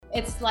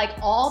It's like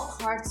all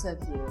parts of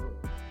you.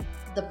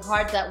 The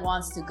part that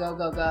wants to go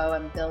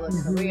and build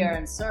a career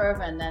and serve,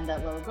 and then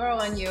that little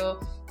girl in you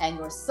and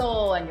your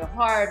soul and your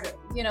heart,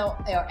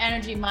 your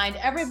energy, mind,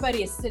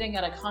 everybody is sitting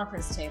at a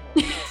conference table.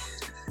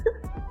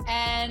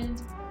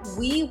 And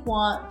we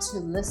want to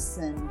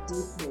listen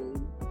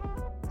deeply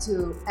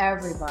to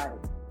everybody.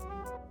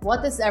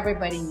 What does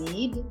everybody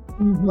need?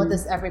 What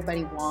does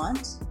everybody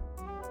want?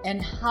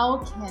 And how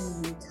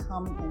can we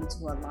come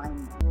into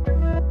alignment?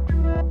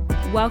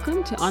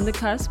 Welcome to On the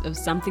Cusp of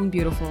Something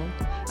Beautiful,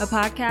 a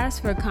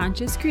podcast for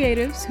conscious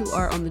creatives who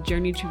are on the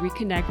journey to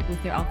reconnect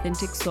with their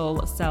authentic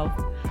soul self.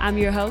 I'm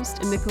your host,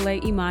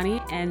 Amikale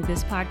Imani, and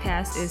this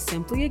podcast is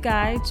simply a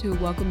guide to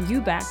welcome you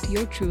back to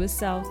your truest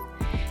self.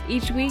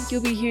 Each week,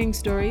 you'll be hearing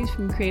stories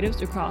from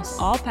creatives across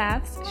all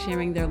paths,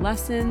 sharing their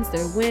lessons,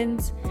 their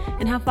wins,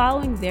 and how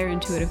following their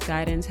intuitive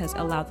guidance has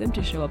allowed them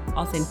to show up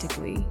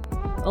authentically.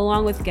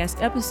 Along with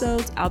guest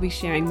episodes, I'll be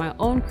sharing my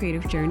own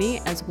creative journey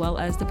as well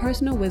as the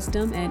personal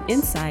wisdom and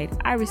insight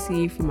I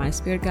receive from my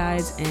spirit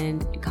guides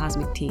and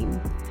cosmic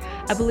team.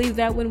 I believe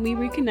that when we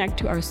reconnect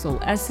to our soul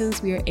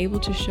essence, we are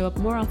able to show up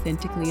more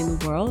authentically in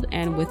the world,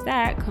 and with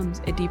that comes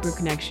a deeper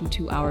connection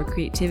to our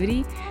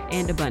creativity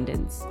and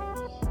abundance.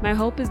 My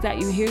hope is that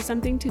you hear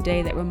something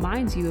today that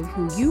reminds you of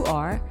who you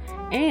are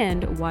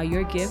and why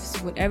your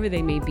gifts, whatever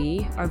they may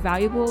be, are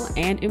valuable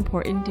and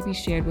important to be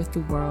shared with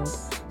the world.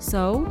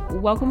 So,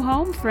 welcome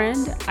home,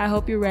 friend. I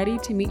hope you're ready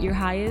to meet your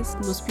highest,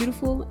 most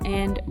beautiful,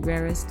 and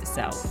rarest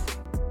self.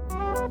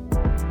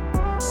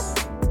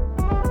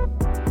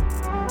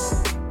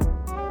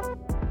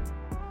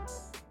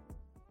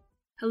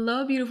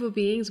 Hello, beautiful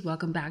beings.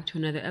 Welcome back to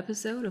another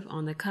episode of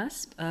On the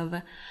Cusp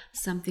of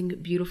Something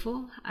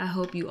Beautiful. I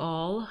hope you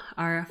all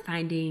are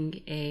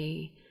finding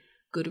a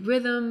good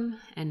rhythm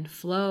and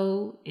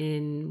flow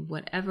in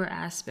whatever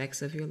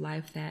aspects of your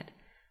life that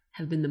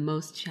have been the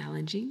most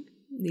challenging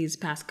these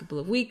past couple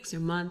of weeks or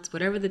months,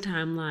 whatever the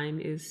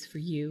timeline is for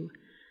you.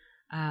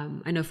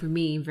 I know for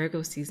me,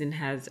 Virgo season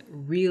has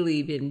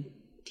really been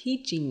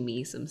teaching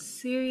me some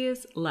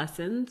serious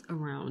lessons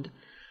around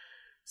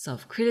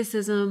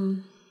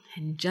self-criticism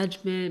and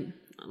judgment,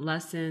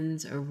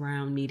 lessons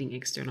around needing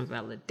external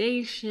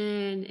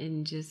validation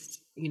and just,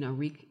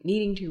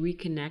 needing to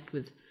reconnect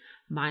with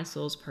my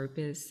soul's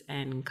purpose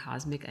and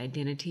cosmic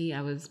identity.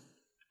 I was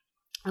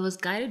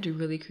guided to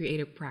really create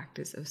a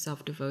practice of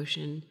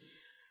self-devotion.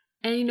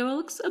 And, it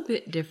looks a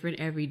bit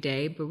different every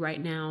day, but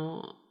right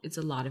now it's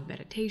a lot of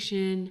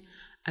meditation.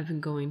 I've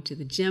been going to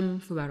the gym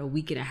for about a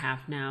week and a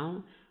half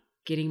now.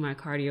 Getting my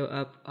cardio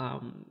up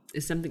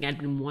is something I'd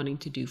been wanting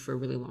to do for a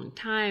really long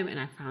time, and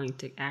I finally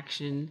took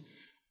action.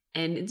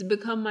 And it's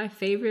become my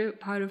favorite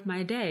part of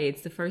my day.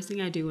 It's the first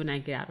thing I do when I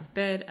get out of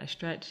bed. I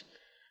stretch,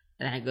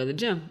 and I go to the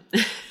gym.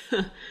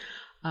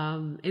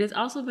 And it's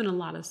also been a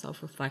lot of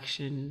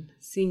self-reflection,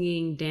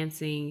 singing,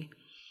 dancing,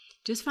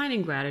 just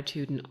finding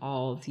gratitude in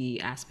all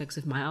the aspects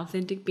of my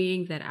authentic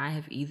being that I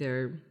have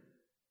either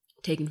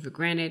taken for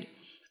granted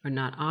or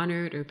not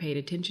honored or paid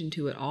attention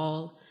to at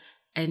all,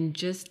 and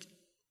just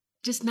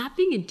not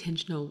being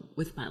intentional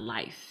with my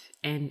life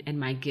and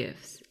my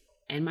gifts.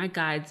 And my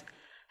guides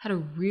had a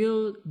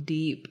real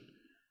deep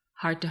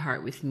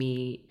heart-to-heart with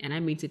me. And I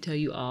mean to tell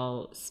you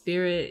all,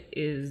 Spirit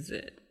is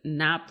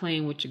not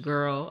playing with your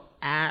girl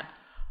at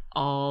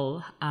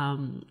all.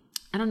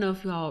 I don't know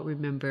if you all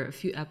remember, a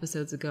few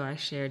episodes ago, I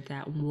shared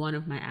that one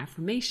of my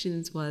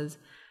affirmations was,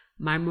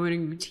 my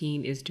morning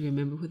routine is to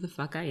remember who the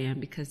fuck I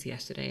am because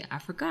yesterday I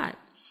forgot.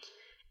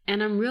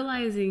 And I'm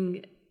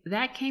realizing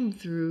that came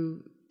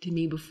through to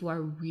me before I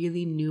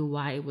really knew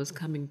why it was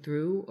coming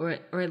through, or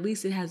at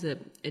least it has a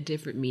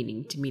different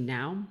meaning to me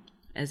now,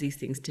 as these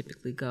things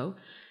typically go.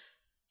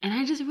 And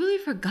I just really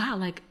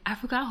forgot, I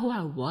forgot who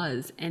I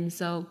was. And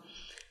so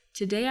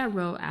today I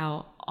wrote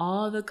out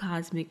all the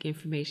cosmic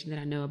information that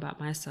I know about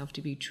myself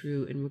to be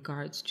true in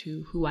regards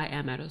to who I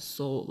am at a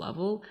soul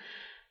level.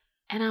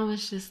 And I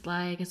was just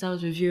like, as I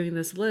was reviewing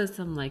this list,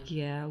 I'm like,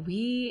 yeah,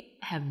 we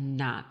have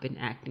not been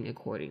acting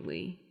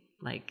accordingly,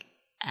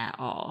 at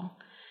all.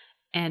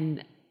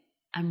 And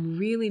I'm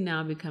really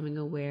now becoming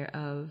aware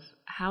of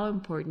how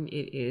important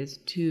it is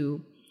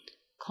to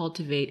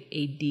cultivate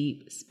a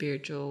deep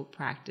spiritual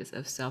practice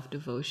of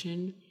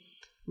self-devotion,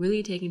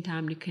 really taking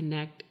time to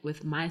connect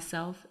with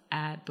myself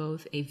at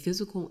both a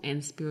physical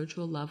and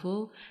spiritual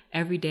level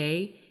every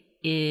day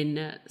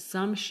in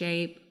some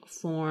shape,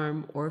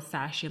 form, or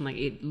fashion.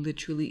 It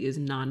literally is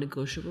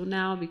non-negotiable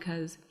now,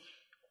 because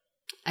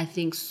I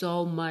think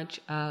so much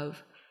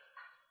of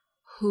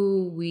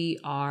who we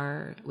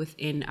are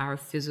within our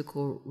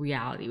physical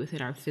reality,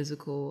 within our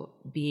physical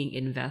being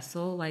and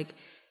vessel,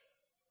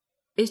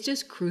 it's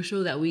just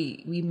crucial that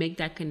we make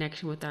that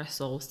connection with our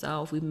soul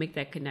self. We make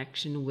that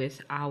connection with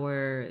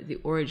the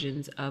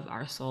origins of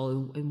our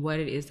soul and what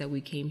it is that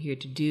we came here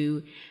to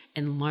do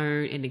and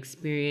learn and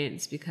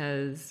experience,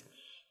 because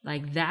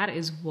that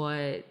is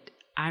what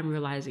I'm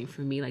realizing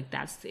for me,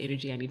 that's the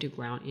energy I need to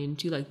ground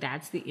into.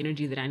 That's the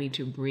energy that I need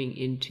to bring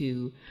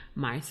into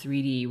my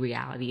 3D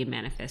reality and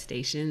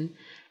manifestation.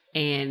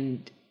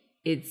 And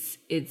it's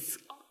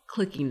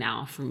clicking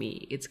now for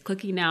me. It's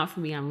clicking now for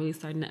me. I'm really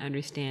starting to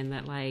understand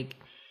that, like,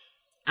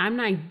 I'm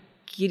not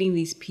getting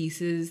these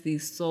pieces,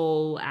 these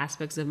soul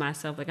aspects of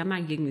myself. Like, I'm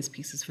not getting these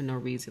pieces for no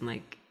reason.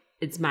 Like,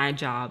 it's my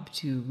job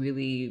to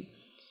really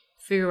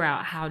figure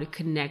out how to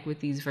connect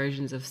with these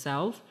versions of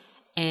self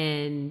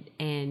and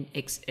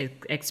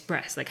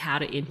express, like, how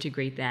to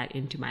integrate that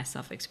into my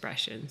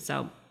self-expression.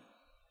 So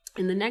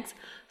in the next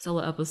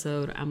solo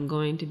episode, I'm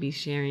going to be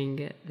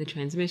sharing the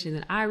transmission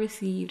that I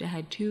received. I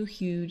had 2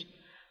 huge,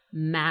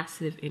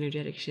 massive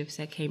energetic shifts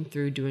that came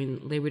through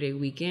during Labor Day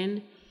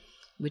weekend,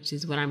 which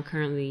is what I'm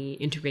currently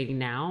integrating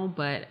now.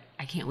 But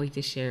I can't wait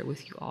to share it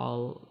with you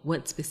all,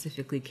 what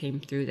specifically came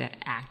through that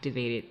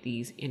activated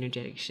these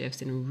energetic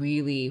shifts and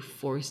really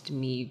forced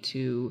me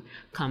to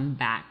come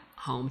back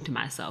home to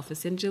myself,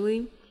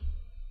 essentially.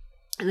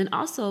 And then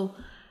also,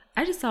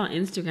 I just saw on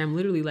Instagram,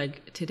 literally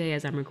like today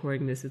as I'm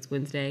recording this, it's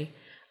Wednesday,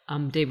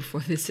 day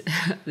before this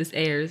this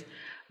airs,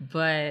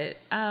 but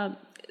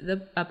the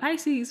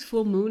Pisces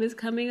full moon is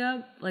coming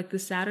up like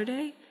this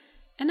Saturday.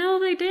 And I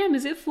was like, damn,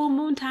 is it full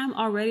moon time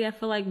already? I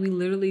feel like we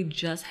literally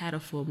just had a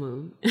full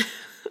moon.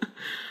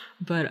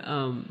 But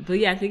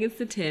yeah, I think it's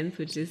the 10th,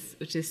 which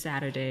is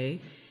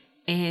Saturday.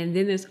 And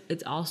then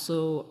it's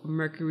also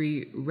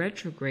Mercury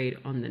retrograde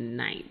on the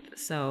 9th.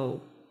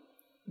 So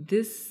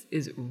this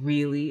is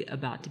really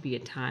about to be a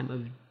time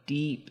of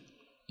deep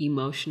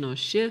emotional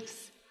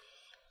shifts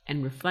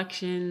and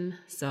reflection.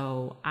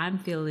 So I'm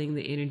feeling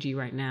the energy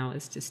right now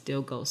is to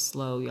still go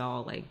slow,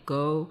 y'all. Like,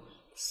 go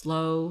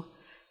slow,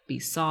 be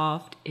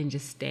soft, and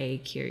just stay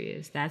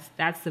curious. That's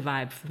the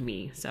vibe for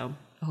me. So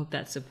I hope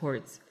that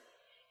supports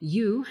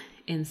you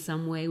in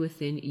some way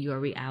within your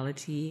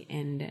reality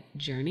and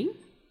journey.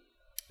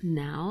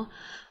 Now,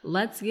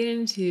 let's get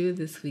into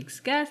this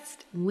week's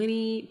guest,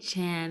 Winnie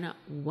Chan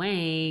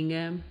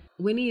Wang.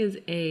 Winnie is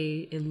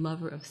a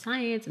lover of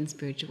science and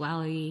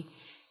spirituality,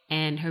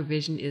 and her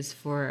vision is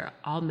for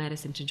all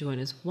medicine to join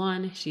as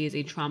one. She is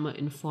a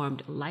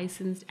trauma-informed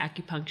licensed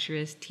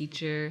acupuncturist,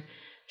 teacher,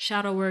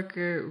 shadow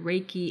worker,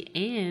 Reiki,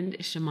 and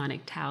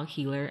shamanic Tao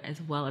healer,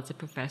 as well as a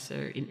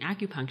professor in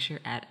acupuncture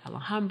at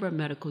Alhambra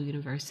Medical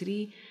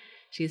University.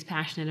 She is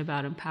passionate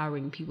about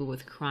empowering people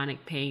with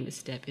chronic pain to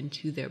step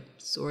into their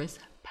source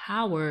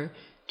power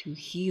to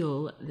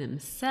heal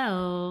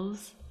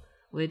themselves,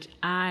 which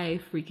I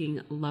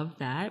freaking love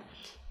that.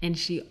 And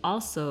she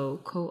also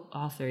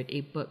co-authored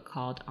a book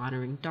called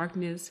Honoring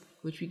Darkness,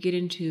 which we get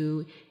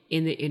into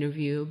in the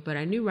interview. But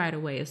I knew right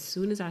away, as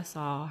soon as I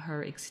saw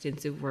her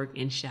extensive work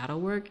in shadow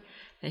work,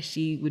 that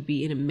she would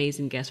be an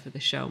amazing guest for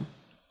the show.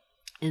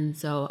 And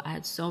so I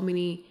had so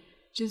many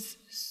just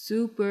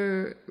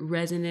super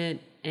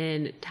resonant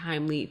and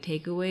timely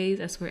takeaways.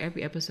 I swear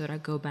every episode I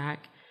go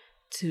back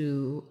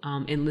to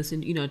and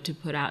listen, to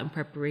put out in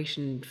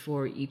preparation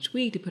for each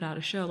week to put out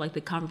a show. Like,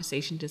 the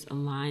conversation just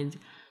aligns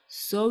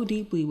so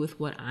deeply with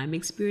what I'm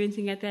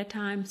experiencing at that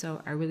time.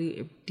 So I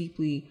really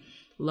deeply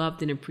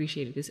loved and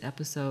appreciated this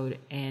episode.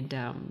 And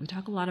we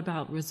talk a lot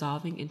about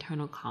resolving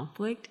internal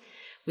conflict,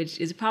 which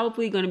is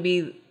probably going to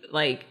be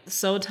like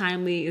so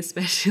timely,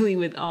 especially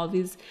with all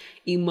these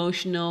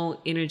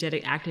emotional,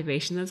 energetic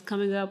activation that's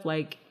coming up.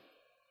 Like,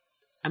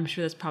 I'm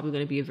sure that's probably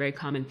going to be a very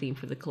common theme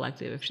for the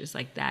collective. It's just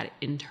like that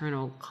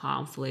internal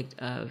conflict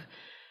of,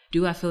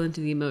 do I feel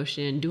into the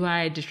emotion? Do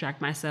I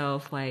distract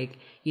myself? Like,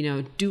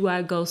 do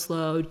I go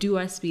slow? Do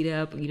I speed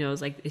up?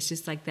 It's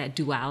just like that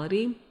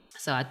duality.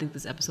 So I think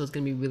this episode is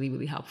going to be really,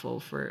 really helpful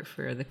for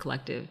the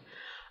collective.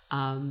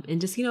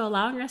 And just,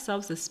 allowing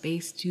ourselves the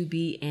space to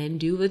be and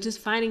do, but just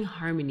finding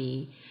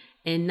harmony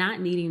and not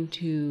needing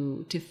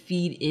to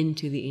feed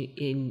into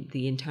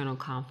the internal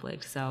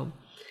conflict. So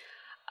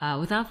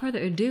without further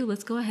ado,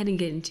 let's go ahead and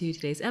get into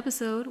today's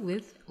episode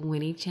with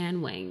Winnie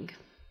Chan Wang.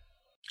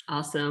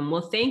 Awesome.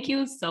 Well, thank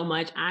you so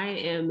much. I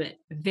am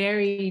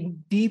very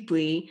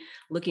deeply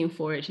looking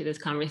forward to this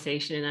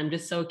conversation. And I'm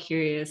just so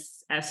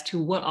curious as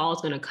to what all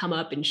is going to come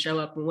up and show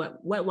up and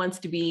what wants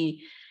to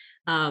be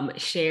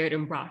shared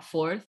and brought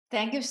forth.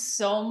 Thank you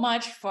so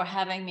much for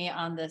having me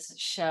on this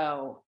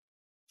show.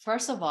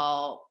 First of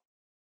all,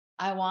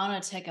 I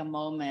want to take a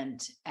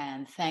moment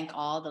and thank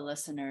all the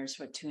listeners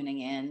for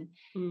tuning in,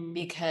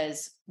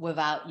 because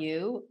without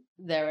you,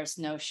 there is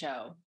no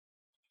show.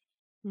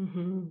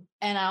 Mm-hmm.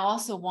 And I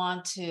also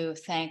want to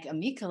thank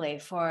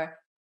Amikale for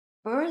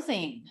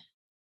birthing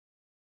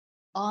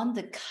on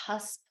the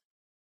cusp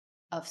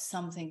of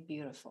something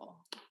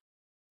beautiful.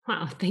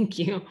 Wow, thank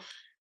you.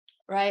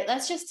 Right?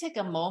 Let's just take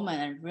a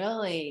moment and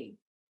really,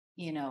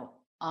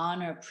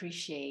 honor,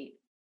 appreciate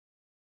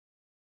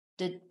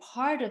the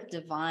part of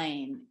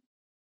divine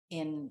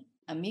in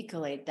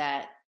Amikale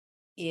that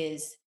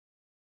is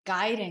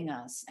guiding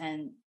us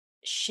and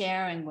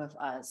sharing with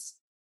us.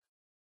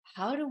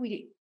 How do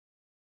we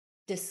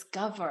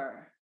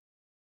discover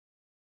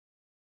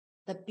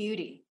the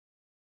beauty?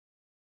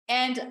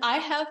 And I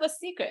have a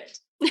secret.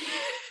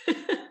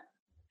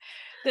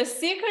 The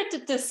secret to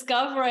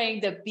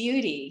discovering the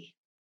beauty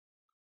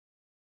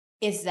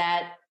is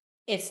that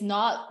it's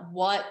not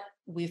what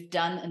we've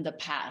done in the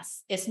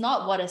past. It's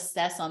not what it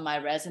says on my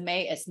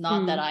resume. It's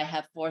not that I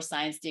have 4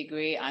 science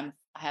degree. I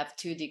have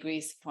 2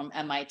 degrees from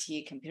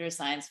MIT, computer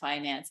science,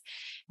 finance,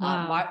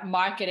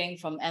 marketing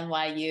from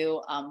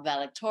NYU,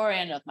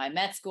 valedictorian of my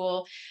med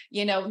school.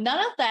 You know, none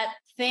of that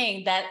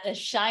thing that is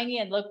shiny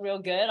and look real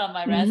good on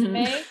my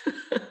resume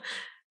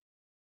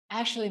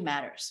actually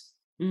matters.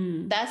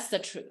 That's the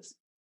truth.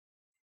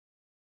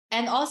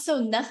 And also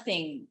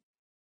nothing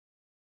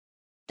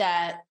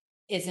that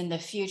is in the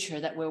future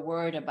that we're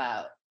worried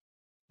about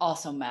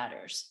also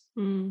matters.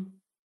 To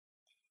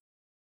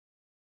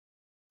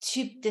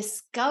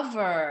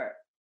discover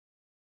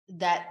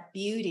that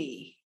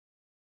beauty,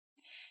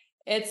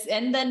 it's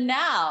in the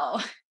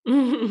now,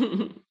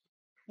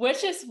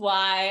 which is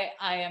why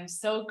I am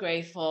so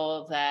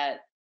grateful that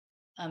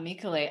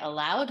Amikale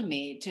allowed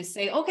me to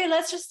say, okay,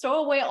 let's just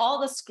throw away all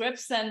the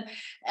scripts and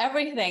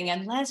everything,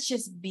 and let's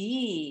just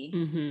be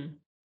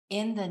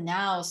in the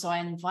now. So I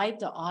invite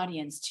the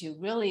audience to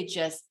really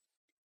just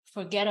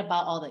forget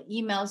about all the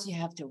emails you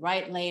have to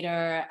write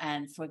later,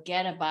 and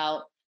forget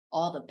about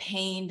all the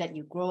pain that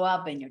you grew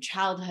up in your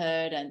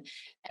childhood and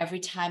every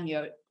time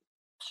your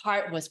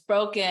heart was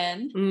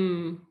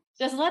broken.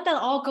 Just let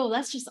that all go.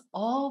 Let's just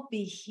all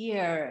be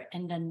here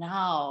in the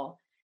now,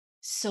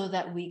 so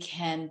that we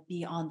can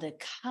be on the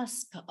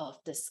cusp of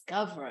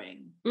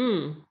discovering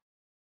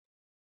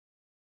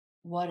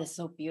what is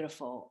so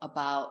beautiful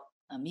about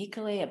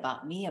Amikale,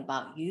 about me,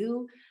 about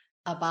you,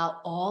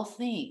 about all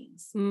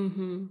things.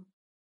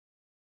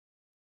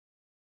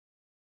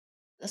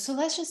 So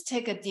let's just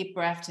take a deep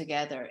breath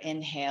together.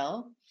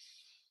 Inhale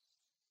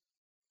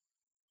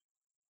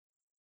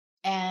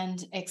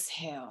and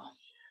exhale.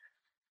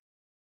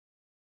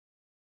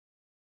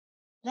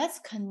 Let's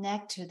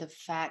connect to the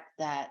fact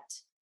that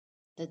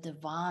the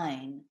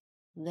divine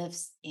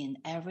lives in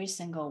every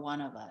single one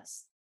of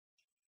us.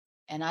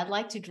 And I'd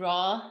like to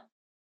draw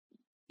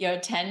your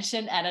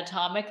attention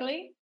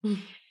anatomically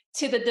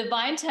to the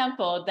divine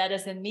temple that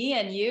is in me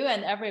and you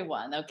and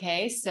everyone,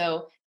 okay?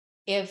 So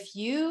if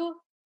you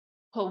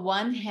put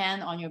one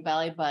hand on your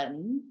belly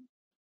button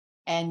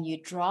and you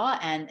draw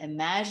an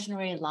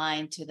imaginary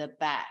line to the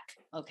back,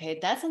 okay?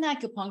 That's an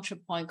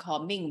acupuncture point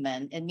called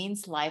Mingmen. It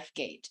means life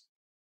gate.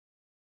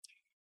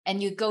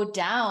 And you go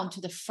down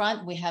to the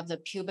front, we have the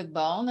pubic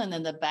bone, and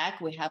then the back,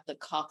 we have the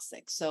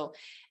coccyx. So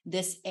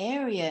this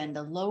area in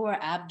the lower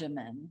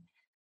abdomen,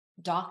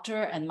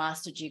 Dr. and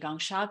Master Zhigang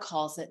Sha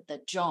calls it the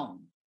zhong.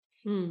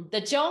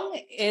 The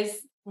zhong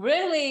is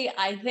really,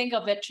 I think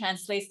of it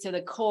translates to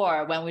the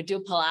core when we do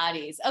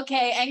Pilates.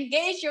 Okay,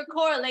 engage your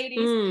core,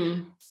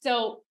 ladies.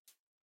 So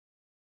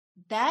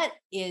that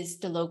is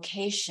the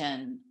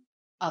location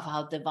of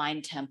our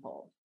divine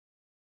temple.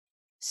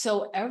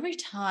 So every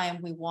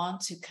time we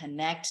want to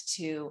connect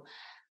to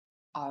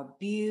our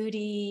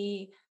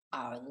beauty,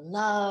 our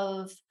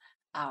love,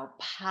 our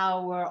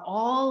power,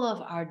 all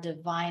of our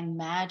divine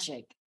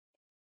magic,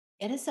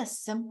 it is as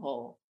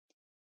simple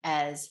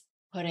as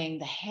putting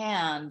the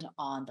hand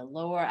on the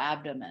lower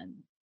abdomen,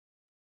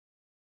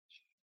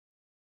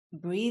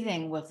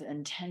 breathing with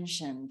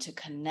intention to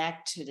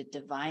connect to the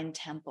divine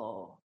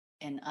temple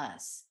in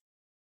us.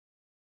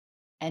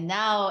 And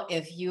now,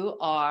 if you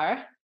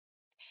are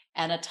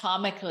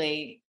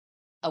anatomically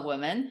a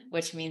woman,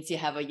 which means you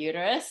have a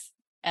uterus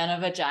and a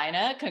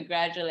vagina,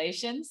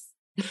 congratulations.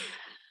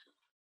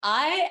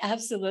 I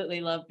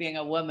absolutely love being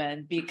a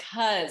woman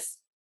because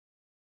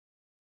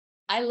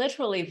I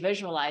literally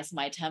visualize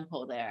my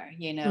temple there.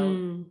 You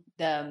know,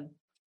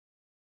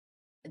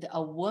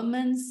 a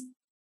woman's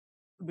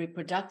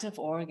reproductive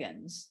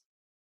organs,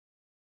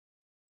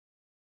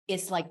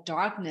 it's like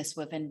darkness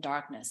within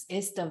darkness.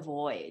 It's the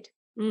void.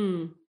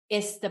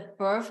 It's the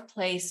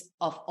birthplace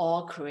of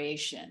all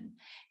creation.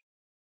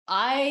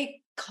 I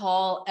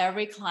call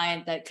every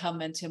client that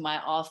come into my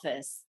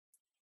office,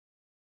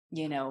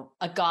 you know,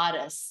 a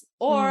goddess,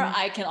 or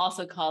I can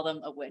also call them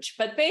a witch.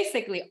 But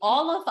basically,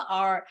 all of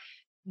our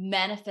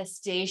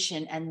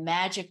manifestation and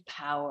magic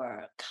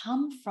power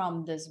come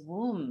from this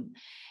womb.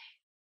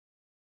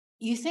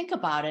 You think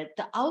about it,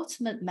 the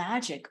ultimate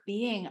magic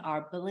being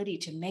our ability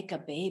to make a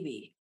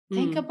baby.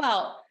 Think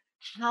about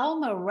how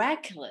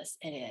miraculous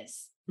it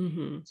is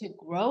to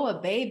grow a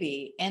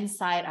baby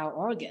inside our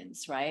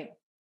organs, right?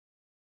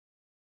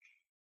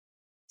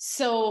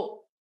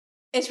 So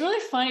it's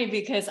really funny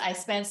because I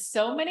spent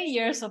so many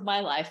years of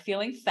my life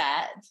feeling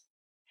fat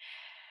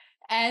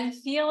and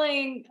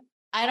feeling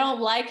I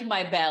don't like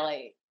my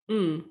belly.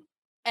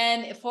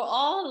 And for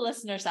all the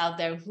listeners out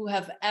there who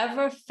have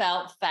ever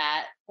felt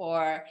fat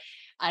or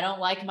I don't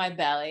like my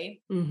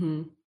belly,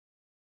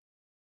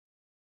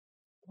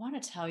 I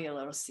want to tell you a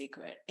little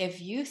secret.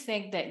 If you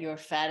think that you're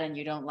fat and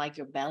you don't like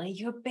your belly,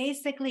 you're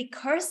basically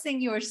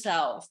cursing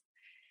yourself.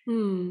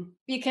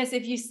 Because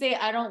if you say,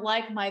 I don't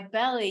like my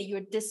belly,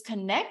 you're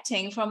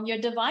disconnecting from your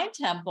divine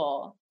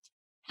temple.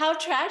 How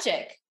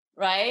tragic,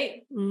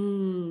 right?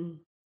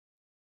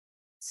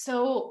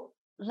 So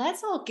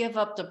let's all give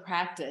up the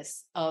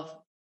practice of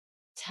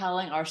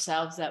telling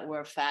ourselves that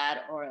we're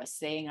fat or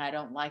saying, I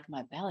don't like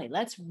my belly.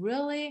 Let's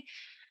really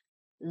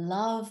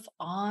love,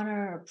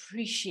 honor,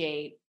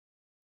 appreciate,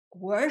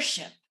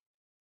 worship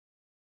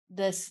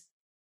this,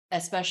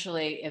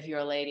 especially if you're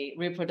a lady,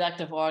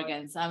 reproductive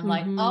organs. I'm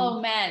like, Mm-hmm. oh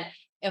man,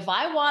 if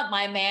I want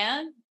my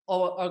man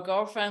or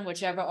girlfriend,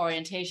 whichever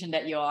orientation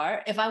that you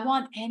are, if I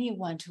want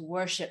anyone to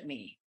worship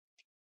me,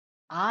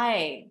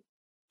 I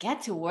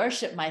get to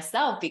worship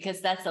myself,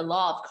 because that's the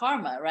law of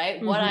karma,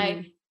 right?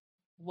 Mm-hmm.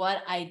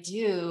 What I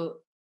do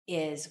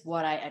is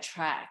what I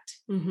attract,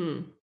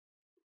 Mm-hmm.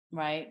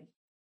 right?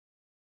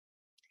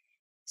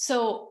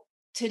 So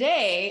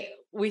today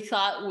we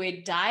thought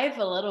we'd dive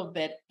a little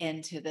bit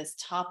into this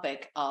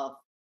topic of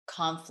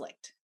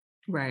conflict,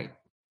 Right.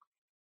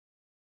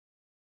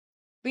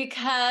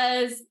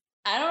 because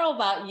I don't know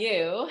about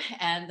you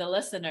and the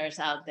listeners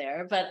out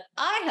there, but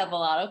I have a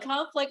lot of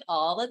conflict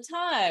all the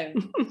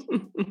time,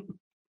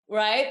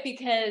 right?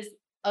 Because,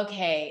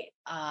 okay,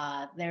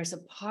 there's a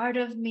part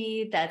of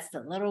me that's the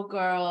little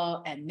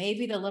girl, and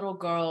maybe the little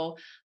girl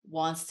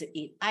wants to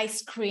eat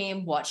ice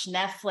cream, watch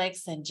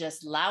Netflix, and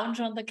just lounge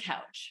on the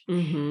couch.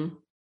 Mm-hmm.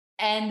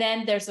 And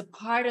then there's a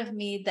part of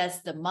me that's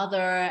the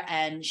mother,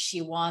 and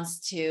she wants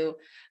to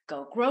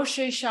go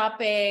grocery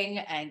shopping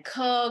and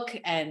cook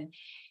and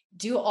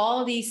do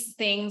all these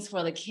things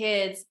for the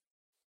kids.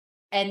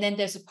 And then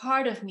there's a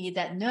part of me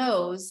that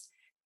knows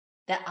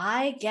that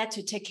I get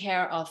to take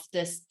care of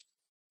this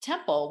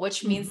temple,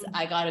 which means Mm-hmm.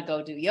 I got to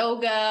go do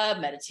yoga,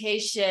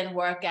 meditation,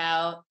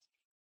 workout.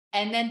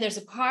 And then there's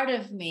a part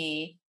of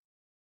me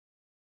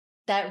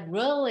that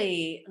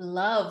really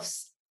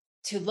loves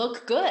to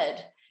look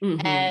good.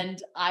 Mm-hmm.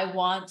 And I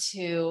want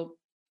to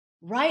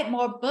write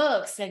more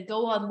books and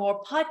go on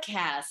more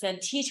podcasts and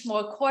teach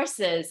more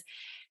courses,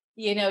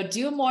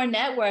 do more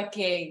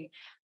networking,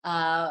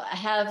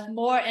 have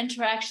more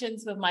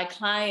interactions with my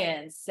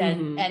clients,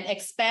 Mm-hmm. and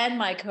expand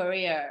my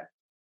career.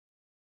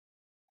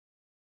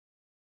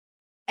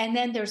 And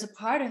then there's a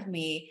part of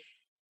me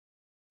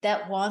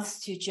that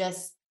wants to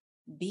just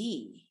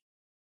be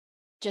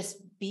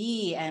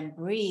and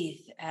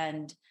breathe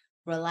and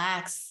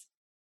relax.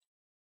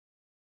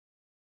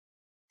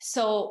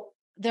 So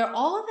they're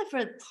all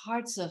different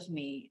parts of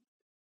me.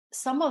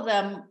 Some of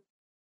them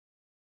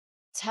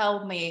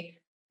tell me,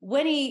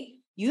 Winnie,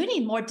 you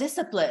need more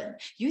discipline.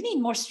 You need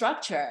more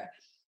structure.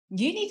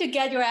 You need to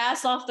get your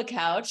ass off the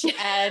couch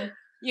and,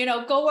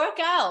 go work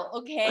out.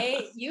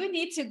 Okay. You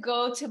need to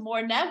go to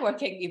more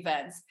networking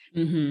events.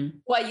 Mm-hmm.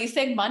 What, you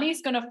think money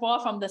is going to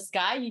fall from the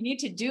sky? You need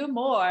to do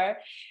more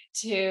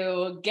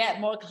to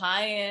get more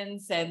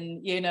clients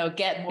and,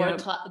 get more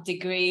Yep.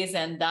 degrees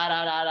and da,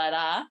 da, da, da,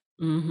 da.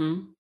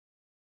 Mm-hmm.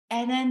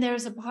 And then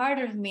there's a part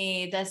of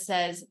me that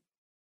says,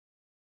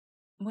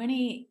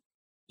 Winnie,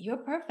 you're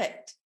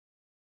perfect.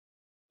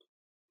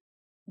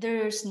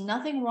 There's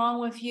nothing wrong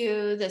with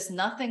you. There's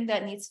nothing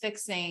that needs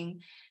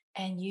fixing.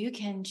 And you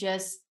can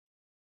just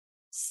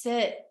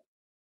sit,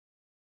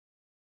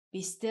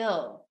 be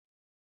still,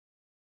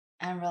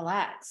 and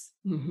relax.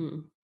 Mm-hmm.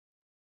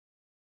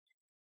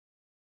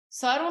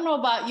 So I don't know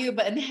about you,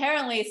 but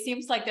inherently it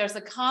seems like there's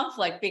a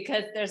conflict,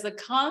 because there's a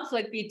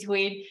conflict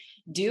between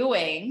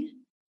doing,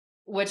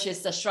 which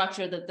is the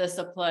structure, the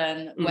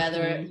discipline,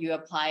 whether Mm-hmm. you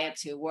apply it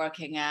to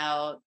working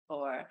out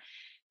or,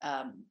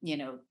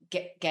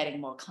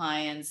 getting more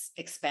clients,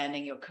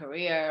 expanding your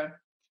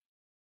career,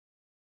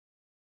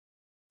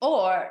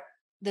 or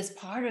this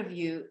part of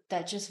you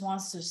that just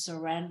wants to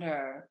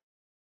surrender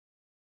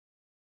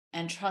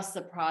and trust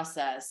the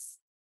process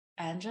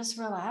and just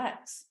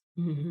relax.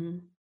 Mm-hmm.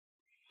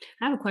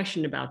 I have a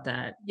question about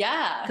that,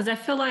 Yeah. because I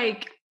feel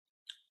like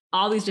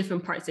all these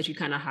different parts that you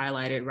kind of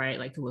highlighted, right?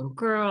 Like the little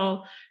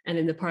girl, and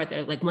then the part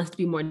that like wants to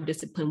be more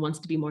disciplined, wants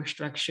to be more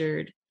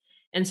structured.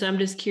 And so I'm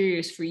just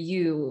curious for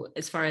you,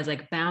 as far as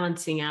like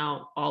balancing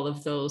out all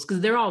of those,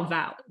 because they're all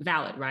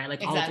valid, right?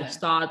 Like all of those Exactly.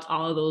 thoughts,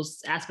 all of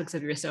those aspects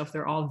of yourself,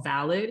 they're all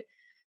valid.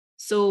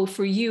 So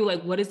for you,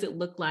 like, what does it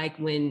look like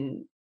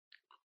when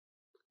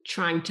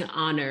trying to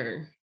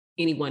honor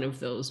any one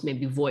of those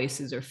maybe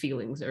voices or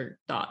feelings or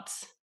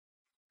thoughts?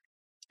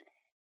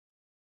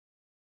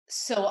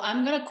 So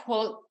I'm going to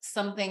quote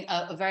something,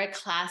 a very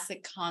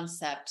classic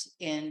concept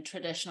in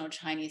traditional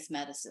Chinese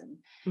medicine.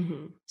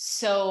 Mm-hmm.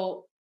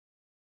 So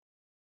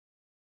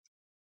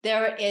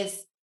there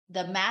is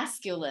the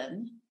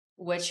masculine,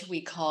 which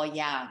we call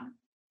yang,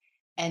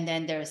 and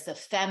then there's the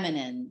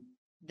feminine,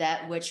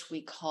 that which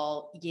we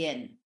call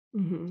yin.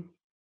 Mm-hmm.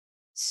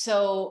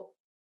 So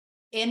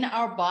in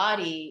our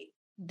body,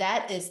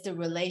 that is the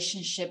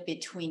relationship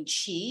between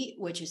qi,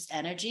 which is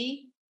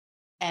energy,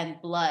 and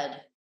blood,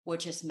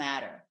 which is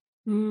matter.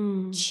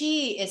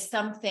 Qi is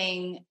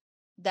something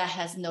that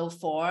has no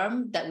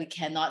form, that we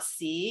cannot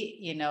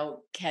see,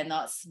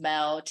 cannot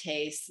smell,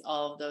 taste,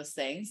 all of those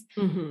things.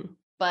 Mm-hmm.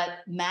 But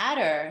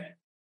matter,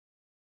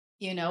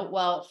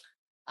 well,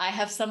 I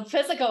have some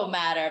physical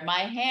matter.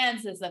 My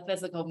hands is a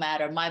physical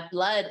matter. My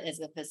blood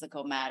is a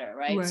physical matter,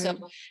 right?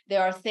 So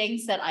there are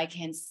things that I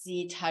can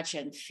see, touch,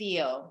 and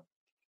feel.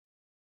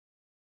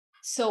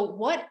 So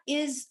what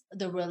is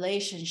the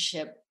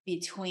relationship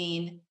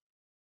between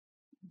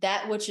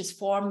that which is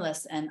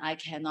formless and I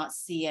cannot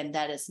see, and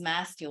that is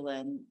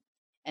masculine,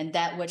 and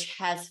that which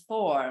has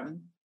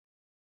form,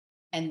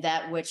 and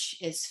that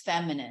which is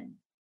feminine.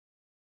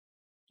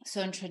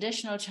 So in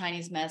traditional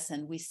Chinese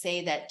medicine, we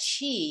say that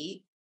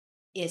qi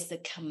is the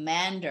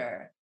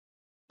commander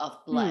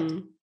of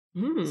blood.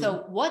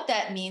 So what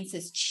that means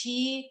is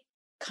qi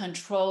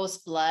controls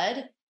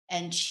blood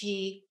and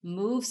qi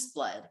moves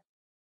blood.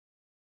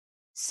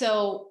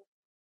 So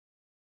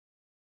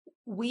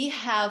we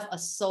have a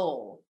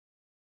soul.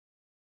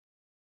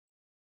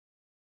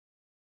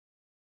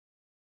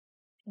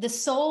 The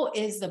soul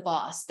is the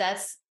boss.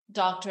 That's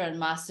Dr. and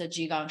Master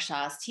Zhigang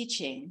Sha's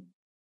teaching.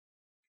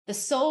 The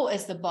soul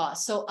is the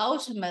boss. So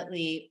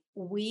ultimately,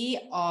 we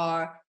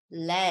are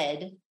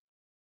led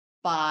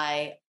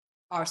by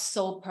our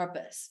soul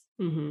purpose.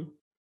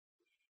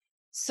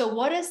 So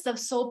what is the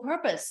soul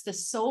purpose? The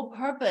soul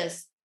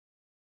purpose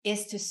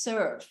is to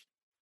serve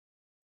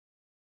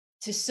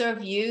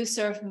you,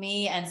 serve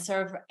me, and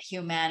serve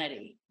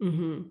humanity.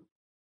 And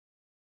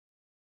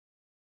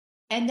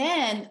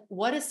then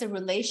what is the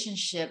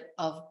relationship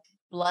of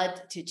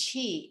blood to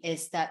qi?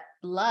 Is that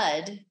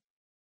blood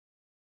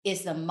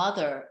is the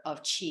mother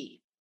of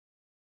qi.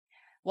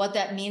 What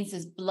that means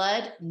is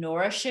blood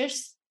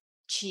nourishes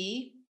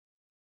qi,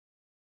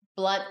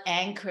 blood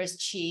anchors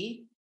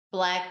qi,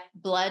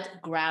 blood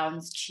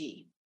grounds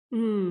qi.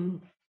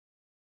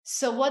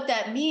 So what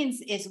that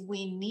means is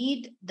we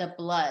need the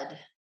blood,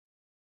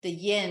 the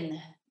yin,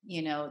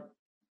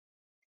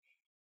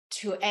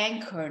 to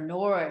anchor,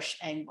 nourish,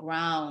 and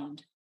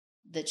ground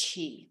the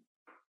qi.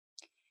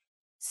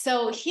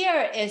 So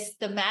here is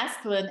the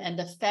masculine and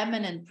the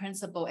feminine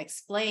principle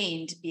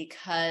explained,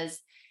 because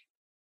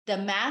the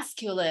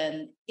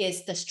masculine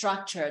is the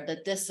structure, the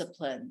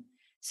discipline.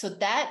 So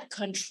that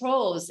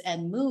controls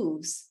and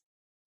moves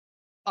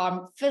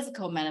our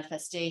physical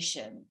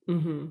manifestation.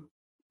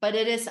 But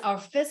it is our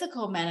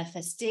physical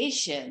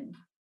manifestation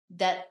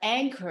that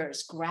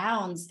anchors,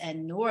 grounds,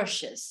 and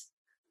nourishes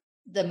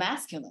the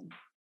masculine.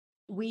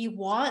 We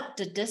want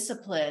the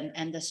discipline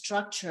and the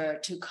structure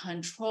to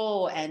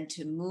control and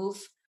to move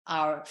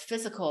our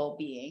physical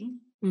being,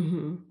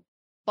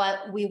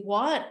 but we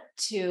want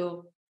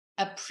to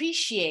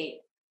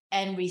appreciate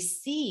and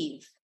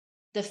receive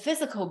the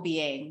physical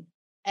being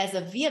as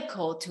a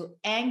vehicle to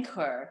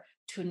anchor,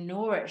 to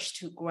nourish,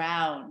 to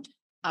ground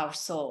our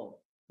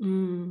soul.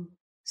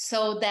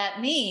 So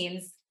that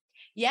means,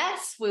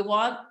 yes, we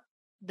want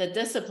the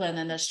discipline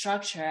and the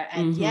structure,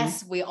 and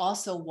yes, we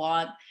also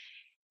want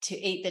to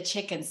eat the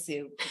chicken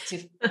soup,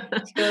 to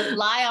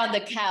lie on the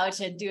couch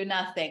and do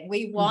nothing.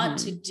 We want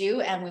to do,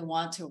 and we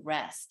want to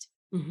rest.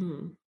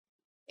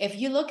 If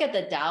you look at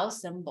the Tao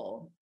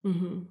symbol,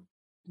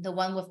 the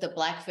one with the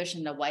black fish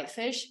and the white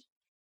fish,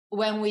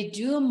 when we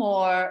do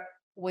more,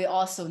 we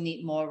also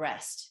need more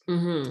rest.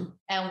 And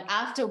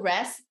after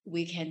rest,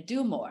 we can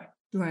do more.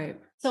 Right.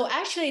 So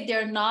actually,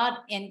 they're not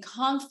in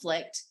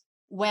conflict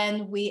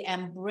when we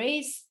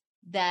embrace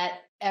that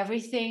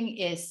everything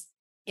is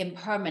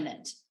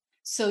impermanent.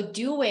 So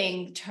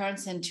doing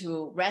turns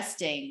into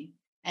resting,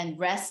 and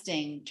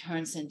resting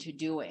turns into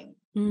doing.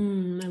 I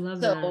love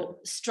that. So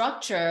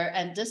structure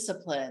and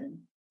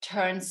discipline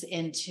turns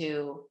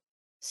into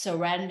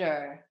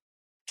surrender,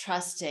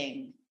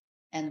 trusting,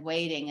 and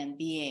waiting and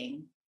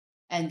being.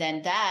 And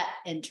then that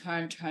in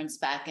turn turns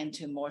back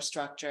into more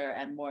structure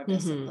and more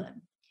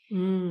discipline.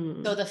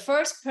 So the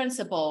first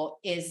principle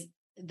is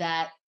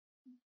that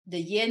the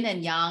yin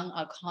and yang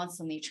are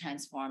constantly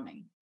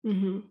transforming.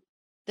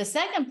 The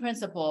second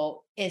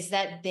principle is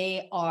that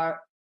they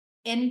are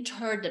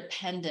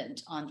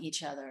interdependent on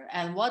each other.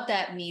 And what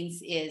that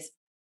means is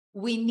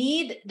we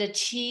need the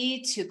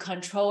qi to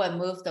control and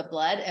move the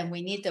blood, and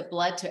we need the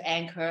blood to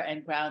anchor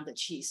and ground the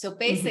qi. So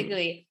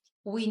basically,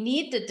 we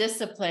need the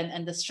discipline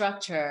and the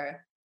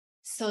structure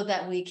so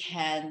that we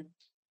can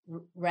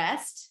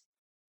rest.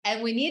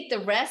 And we need the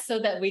rest so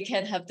that we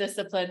can have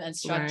discipline and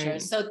structure.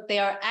 Right. So they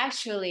are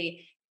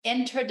actually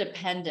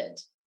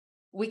interdependent.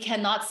 We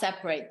cannot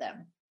separate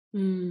them.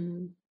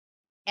 And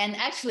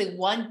actually,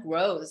 one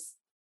grows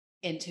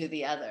into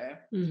the other.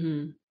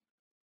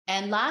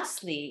 And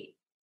lastly,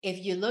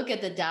 if you look at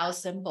the Tao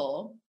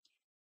symbol,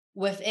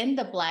 within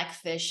the black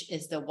fish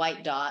is the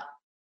white dot,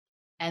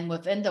 and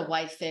within the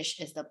white fish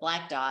is the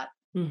black dot.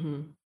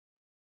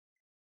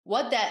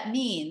 What that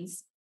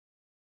means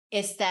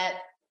is that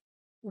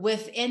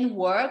within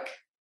work,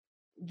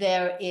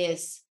 there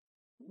is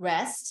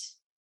rest,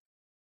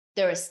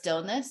 there is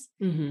stillness,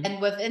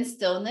 and within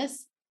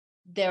stillness,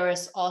 there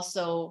is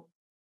also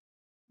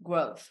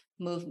growth,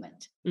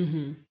 movement.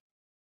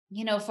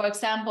 For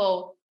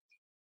example,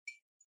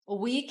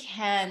 we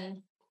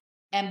can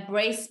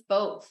embrace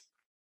both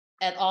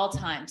at all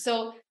times.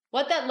 So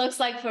what that looks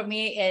like for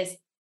me is,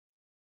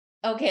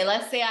 okay,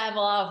 let's say I have a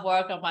lot of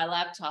work on my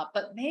laptop,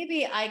 but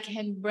maybe I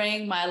can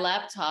bring my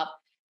laptop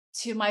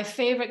to my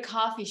favorite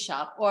coffee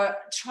shop, or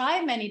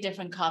try many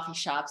different coffee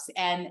shops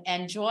and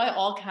enjoy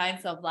all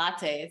kinds of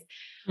lattes.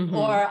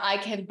 Or I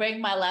can bring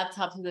my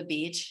laptop to the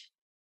beach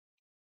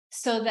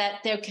so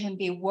that there can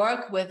be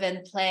work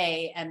within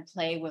play and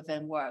play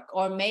within work.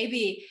 Or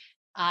maybe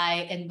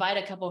I invite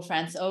a couple of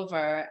friends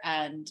over,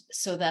 and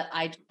so that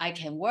I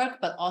can work,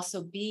 but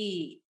also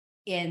be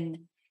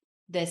in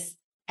this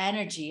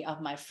energy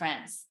of my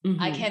friends.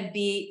 I can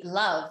be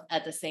love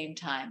at the same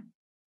time.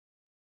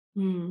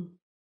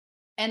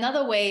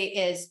 Another way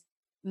is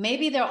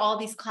maybe there are all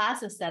these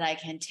classes that I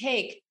can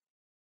take,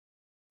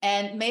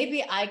 and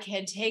maybe I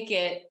can take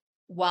it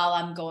while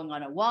I'm going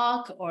on a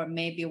walk, or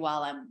maybe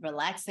while I'm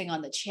relaxing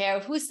on the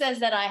chair. Who says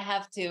that I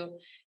have to,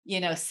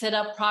 sit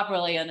up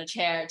properly on a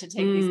chair to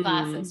take these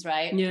classes,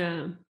 right?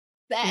 Yeah.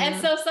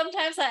 And so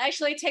sometimes I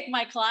actually take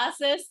my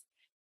classes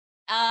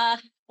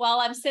while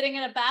I'm sitting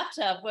in a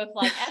bathtub with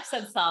like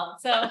Epsom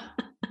salt. So,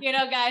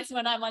 guys,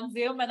 when I'm on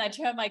Zoom and I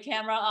turn my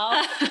camera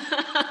off,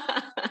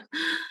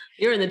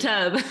 you're in the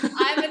tub.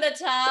 I'm in the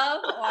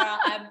tub,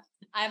 or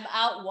I'm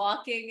out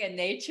walking in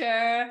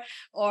nature,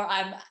 or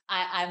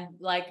I'm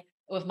like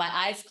with my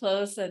eyes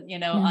closed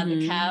and on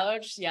the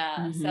couch.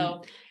 Yeah.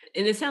 So,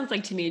 and it sounds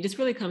like to me, it just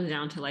really comes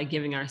down to like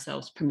giving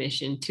ourselves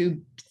permission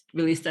to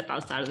really step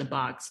outside of the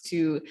box,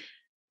 to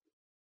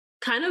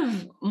kind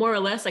of more or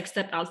less like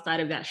step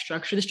outside of that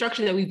structure, the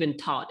structure that we've been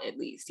taught. At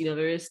least,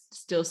 there is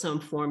still some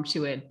form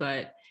to it,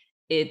 but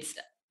it's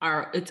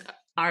our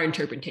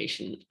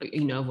interpretation,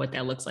 of what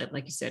that looks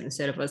like you said,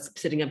 instead of us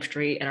sitting up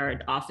straight at our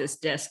office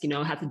desk,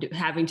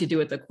 having to do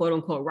it the quote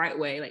unquote right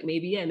way. Like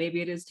maybe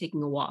it is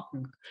taking a walk,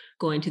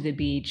 going to the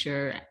beach,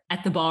 or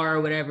at the bar,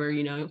 or whatever,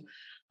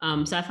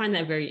 so I find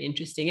that very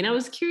interesting. And I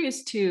was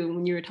curious too,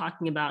 when you were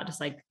talking about just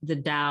like the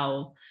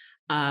Tao,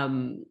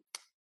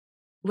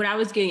 what I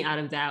was getting out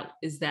of that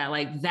is that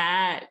like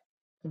that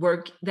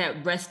work,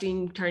 that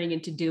resting turning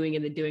into doing,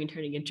 and the doing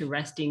turning into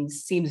resting,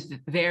 seems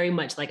very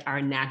much like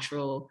our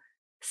natural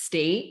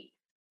state,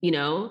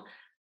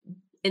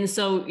 And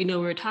so, we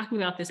were talking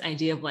about this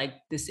idea of like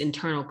this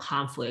internal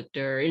conflict,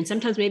 and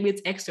sometimes maybe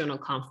it's external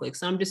conflict.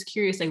 So I'm just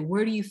curious, like,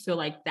 where do you feel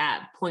like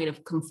that point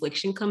of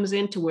confliction comes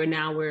in, to where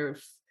now we're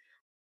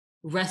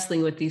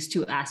wrestling with these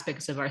two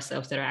aspects of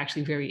ourselves that are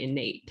actually very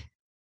innate?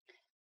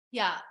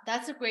 Yeah,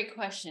 that's a great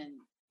question.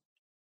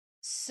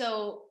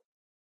 So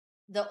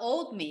the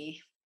old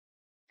me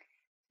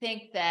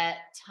think that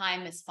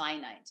time is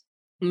finite.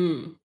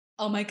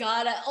 Oh my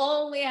God, I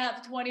only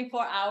have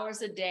 24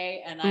 hours a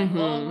day, and I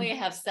only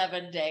have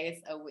 7 days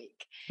a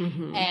week.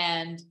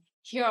 And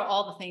here are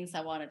all the things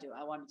I want to do.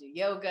 I want to do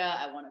yoga.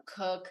 I want to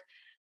cook.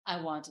 I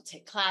want to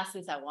take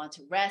classes. I want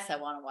to rest. I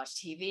want to watch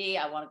TV.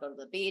 I want to go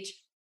to the beach.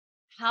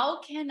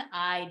 How can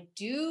I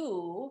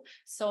do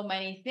so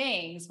many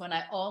things when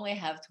I only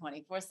have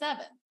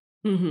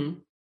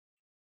 24/7?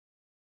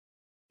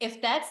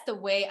 If that's the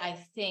way I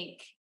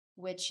think,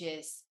 which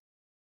is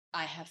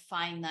I have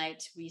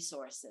finite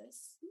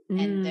resources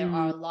and there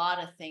are a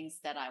lot of things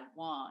that I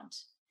want,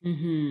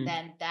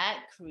 then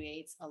that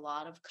creates a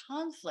lot of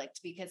conflict,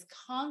 because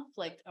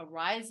conflict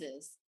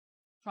arises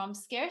from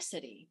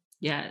scarcity.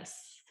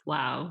 Yes.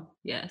 Wow.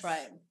 Yes.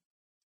 Right.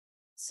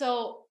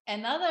 So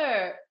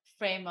another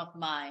frame of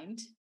mind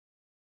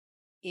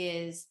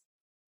is,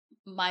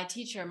 my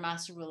teacher,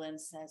 Master Rulin,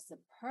 says the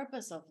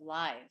purpose of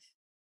life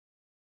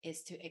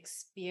is to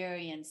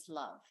experience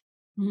love.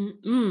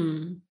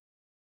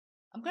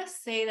 I'm going to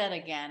say that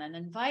again and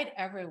invite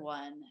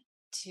everyone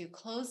to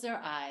close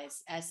their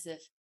eyes as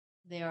if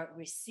they are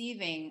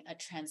receiving a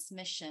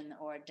transmission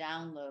or a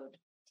download.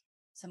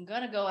 So I'm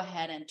going to go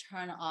ahead and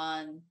turn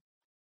on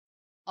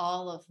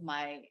all of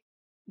my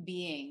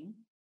being.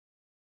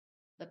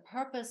 The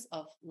purpose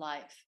of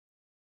life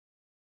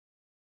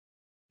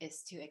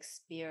is to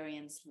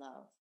experience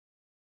love.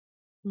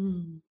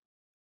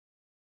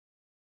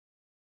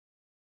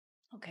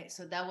 Okay,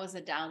 so that was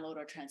a download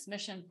or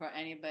transmission for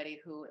anybody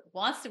who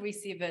wants to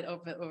receive it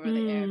over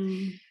the air.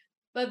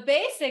 But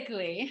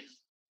basically,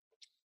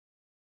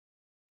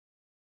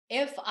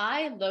 if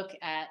I look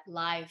at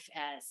life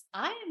as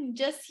I'm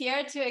just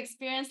here to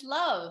experience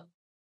love,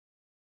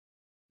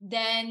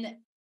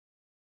 then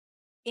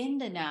in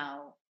the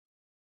now,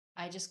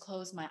 I just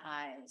close my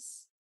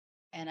eyes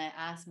and I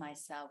ask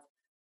myself,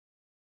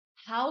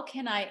 how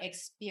can I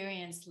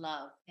experience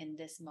love in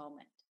this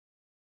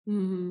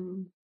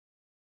moment?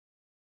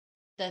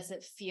 Does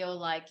it feel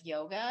like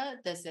yoga?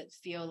 Does it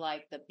feel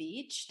like the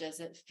beach? Does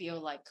it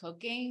feel like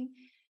cooking?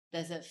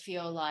 Does it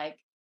feel like,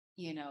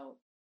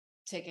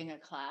 taking a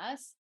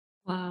class?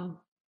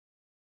 Wow.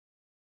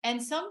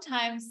 And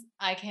sometimes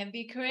I can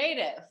be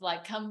creative,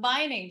 like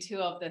combining two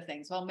of the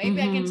things. Well,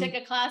 maybe I can take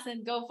a class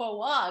and go for a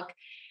walk.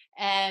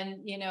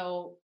 And,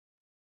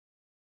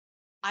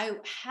 I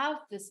have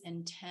this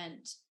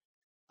intent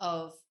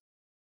of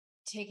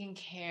taking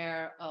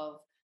care of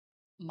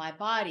my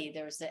body.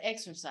 There's the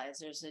exercise,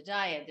 there's the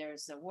diet,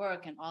 there's the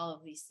work, and all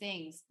of these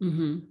things.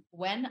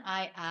 When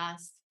I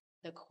ask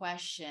the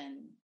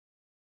question,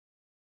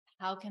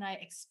 how can I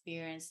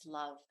experience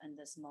love in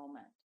this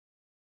moment?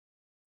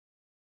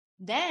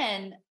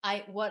 Then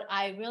what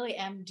I really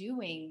am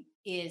doing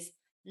is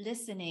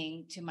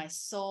listening to my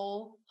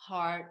soul,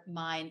 heart,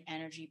 mind,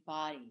 energy,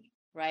 body.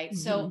 right?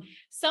 So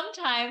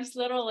sometimes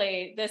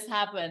literally this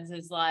happens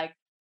is like,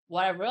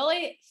 what I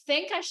really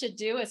think I should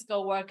do is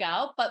go work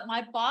out, but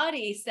my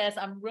body says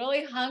I'm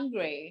really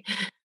hungry,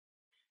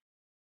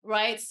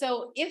 right?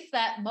 So if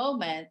that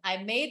moment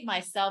I made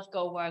myself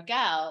go work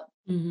out,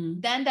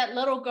 then that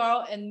little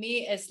girl in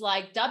me is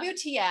like,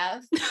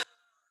 WTF?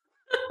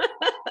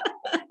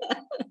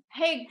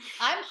 Hey,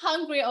 I'm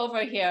hungry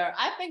over here.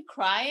 I've been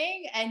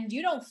crying and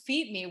you don't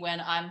feed me when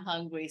I'm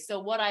hungry.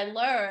 So what I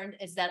learned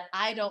is that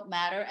I don't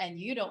matter and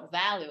you don't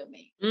value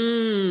me.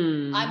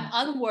 I'm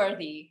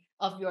unworthy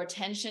of your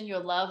attention, your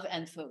love,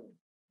 and food.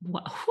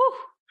 Wow.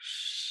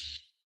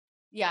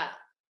 Yeah.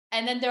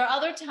 And then there are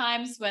other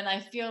times when I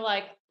feel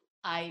like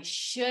I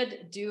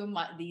should do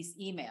these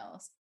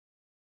emails.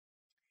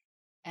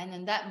 And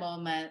in that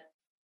moment,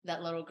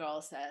 that little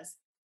girl says,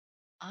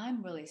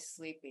 I'm really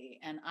sleepy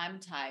and I'm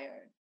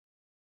tired.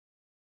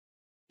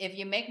 If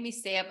you make me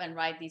stay up and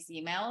write these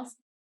emails,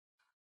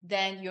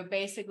 then you're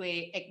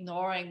basically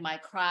ignoring my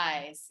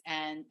cries.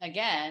 And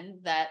again,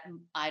 that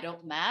I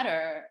don't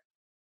matter.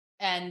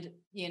 And,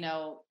 you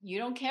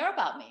don't care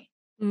about me.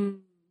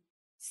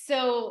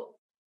 So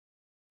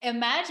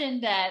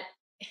imagine that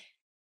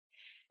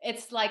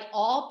it's like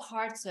all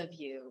parts of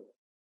you,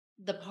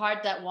 the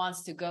part that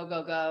wants to go,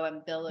 go, go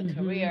and build a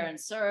career and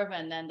serve,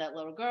 and then that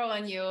little girl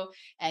in you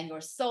and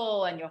your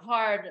soul and your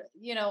heart,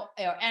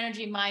 your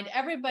energy, mind,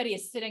 everybody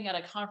is sitting at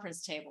a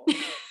conference table.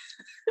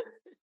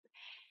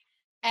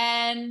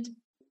 And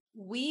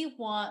we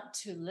want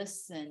to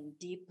listen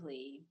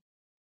deeply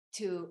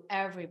to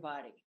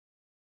everybody.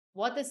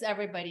 What does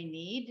everybody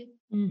need?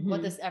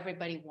 What does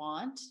everybody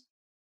want?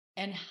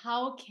 And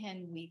how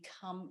can we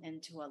come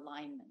into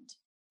alignment?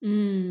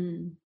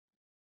 I'm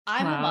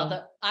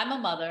a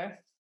mother.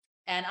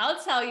 And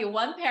I'll tell you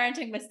one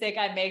parenting mistake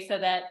I make so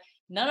that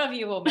none of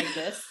you will make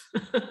this.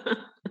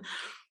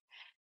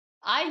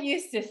 I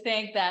used to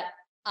think that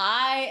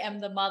I am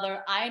the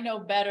mother. I know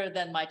better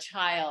than my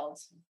child.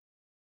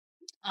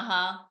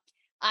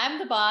 I'm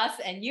the boss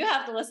and you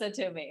have to listen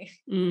to me.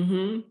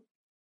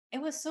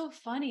 It was so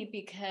funny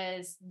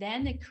because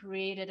then it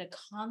created a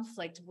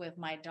conflict with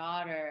my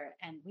daughter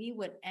and we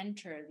would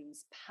enter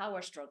these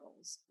power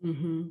struggles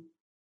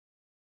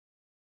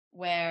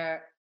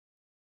where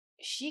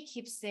she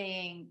keeps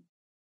saying,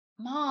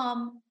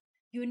 Mom,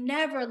 you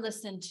never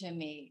listen to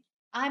me.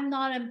 I'm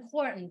not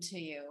important to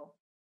you.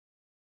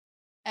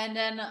 And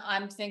then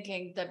I'm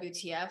thinking,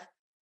 WTF,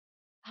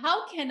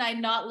 how can I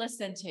not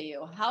listen to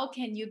you? How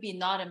can you be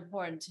not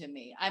important to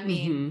me? I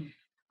mean,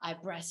 I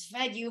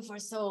breastfed you for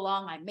so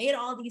long. I made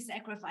all these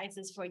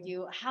sacrifices for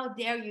you. How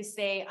dare you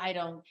say I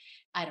don't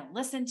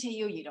listen to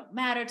you. You don't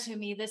matter to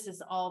me. This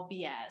is all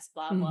BS,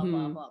 blah, blah,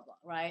 blah, blah, blah,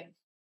 right?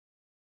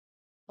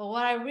 But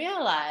what I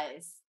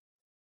realized,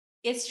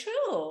 it's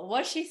true.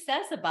 What she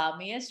says about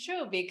me is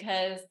true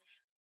because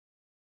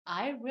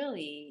I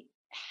really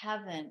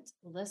haven't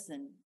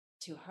listened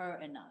to her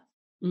enough.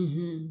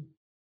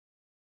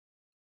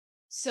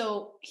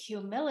 So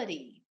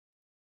humility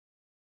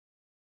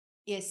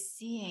is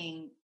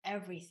seeing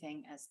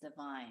everything as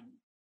divine,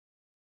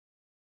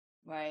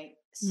 right?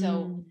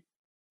 So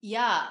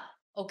yeah,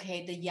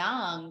 okay, the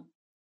yang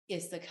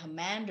is the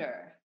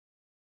commander,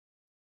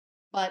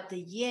 but the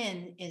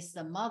yin is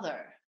the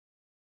mother,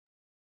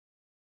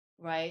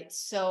 right?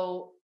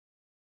 So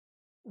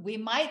we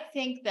might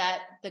think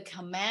that the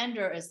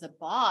commander is the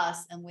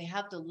boss and we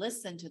have to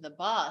listen to the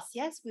boss.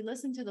 Yes, we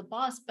listen to the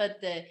boss,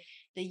 but the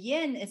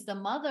yin is the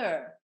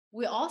mother.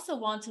 We also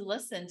want to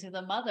listen to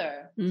the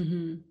mother.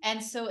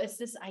 And so it's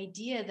this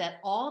idea that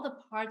all the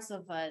parts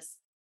of us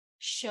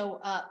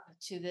show up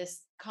to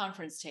this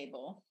conference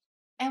table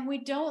and we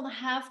don't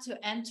have to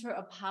enter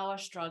a power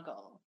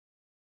struggle,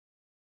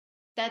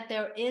 that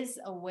there is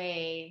a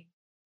way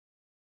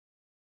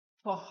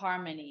for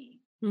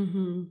harmony.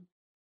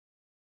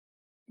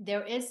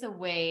 There is a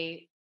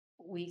way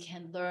we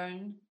can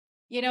learn.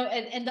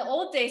 In the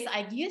old days,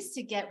 I used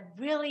to get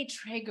really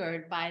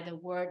triggered by the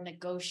word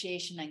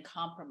negotiation and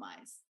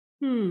compromise.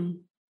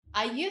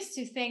 I used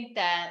to think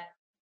that,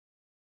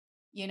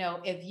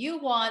 if you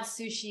want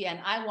sushi and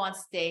I want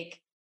steak,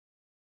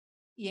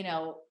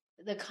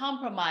 the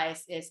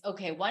compromise is,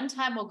 okay, one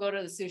time we'll go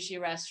to the sushi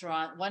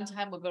restaurant, one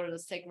time we'll go to the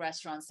steak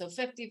restaurant. So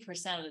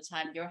 50% of the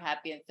time you're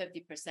happy and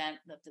 50%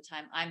 of the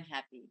time I'm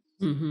happy.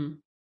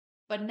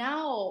 But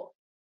now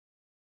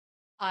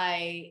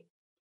I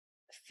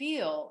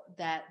feel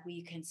that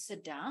we can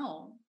sit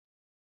down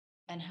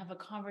and have a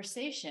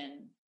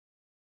conversation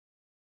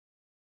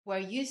where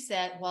you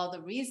said, well,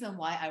 the reason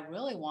why I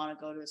really want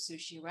to go to a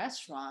sushi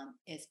restaurant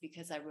is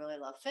because I really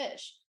love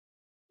fish.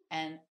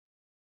 And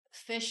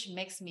fish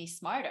makes me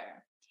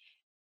smarter.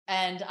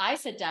 And I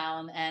sit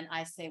down and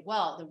I say,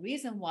 well, the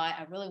reason why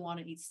I really want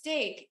to eat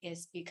steak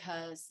is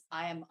because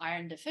I am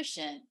iron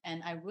deficient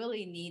and I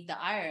really need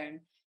the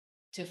iron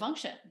to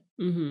function.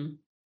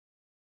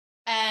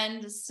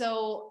 And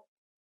so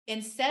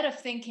instead of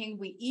thinking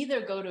we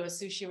either go to a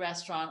sushi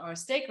restaurant or a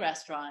steak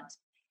restaurant,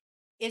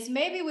 is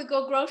maybe we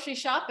go grocery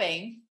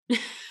shopping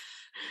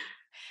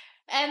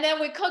and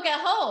then we cook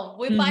at home.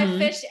 We buy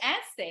fish and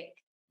steak.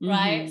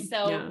 right? Mm-hmm.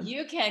 So Yeah.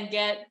 you can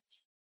get,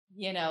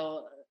 you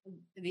know,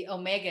 the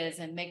omegas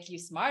and make you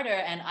smarter,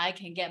 and I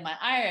can get my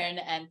iron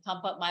and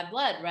pump up my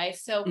blood, right?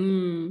 So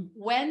Mm.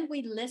 when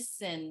we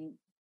listen,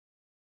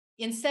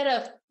 instead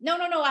of no,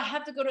 I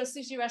have to go to a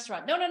sushi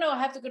restaurant, no, I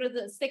have to go to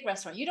the steak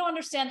restaurant, you don't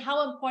understand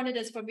how important it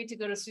is for me to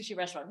go to a sushi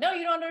restaurant, no,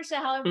 you don't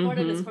understand how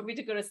important it is for me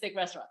to go to a steak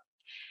restaurant.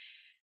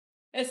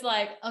 It's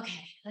like,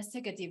 okay, let's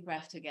take a deep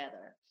breath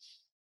together.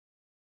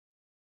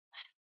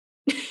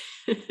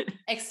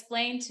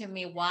 Explain to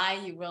me why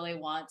you really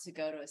want to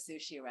go to a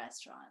sushi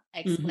restaurant.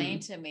 Explain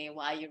to me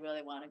why you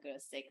really want to go to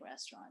a steak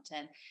restaurant,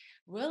 and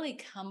really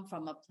come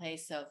from a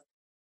place of,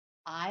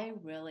 I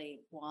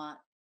really want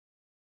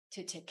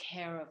to take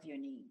care of your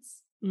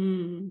needs.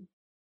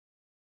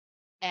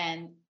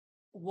 And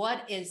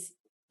what is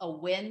a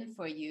win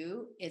for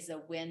you is a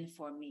win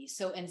for me.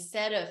 So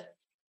instead of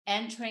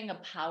entering a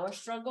power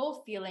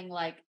struggle, feeling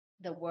like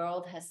the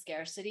world has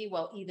scarcity,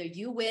 well, either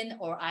you win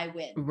or I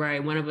win.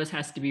 Right. One of us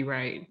has to be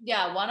right.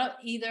 Yeah, one of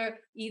either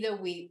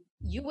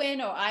you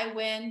win or I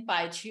win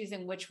by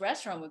choosing which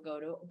restaurant we go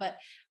to. But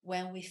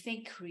when we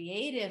think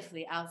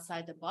creatively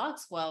outside the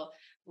box, well,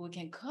 we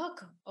can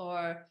cook,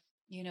 or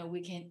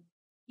we can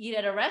eat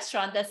at a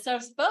restaurant that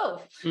serves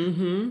both.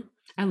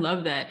 I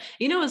love that.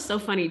 It's so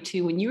funny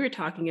too, when you were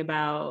talking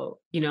about,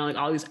 like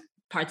all these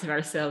parts of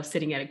ourselves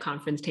sitting at a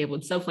conference table.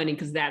 It's so funny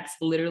because that's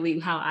literally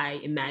how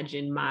I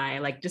imagine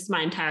just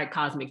my entire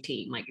cosmic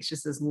team. Like, it's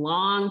just this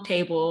long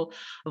table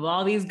of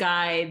all these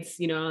guides,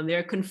 and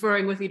they're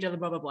conferring with each other,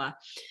 blah, blah, blah.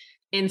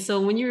 And so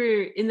when you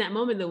were in that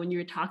moment, though, when you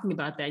were talking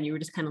about that and you were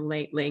just kind of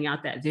laying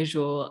out that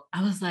visual,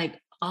 I was like,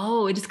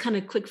 oh, it just kind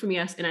of clicked for me.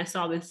 And I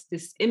saw this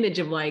image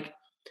of like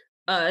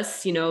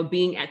us,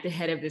 being at the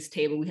head of this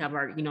table. We have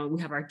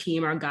our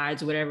team, our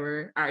guides,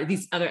 whatever, are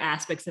these other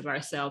aspects of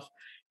ourselves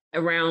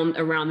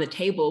around the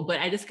table. But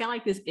I just got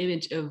like this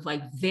image of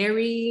like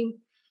very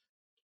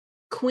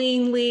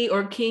queenly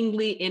or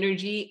kingly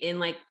energy, and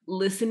like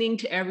listening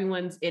to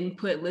everyone's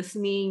input,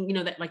 listening,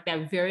 that like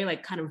that very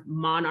like kind of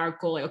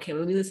monarchical, like, okay,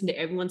 let me listen to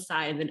everyone's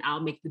side and then I'll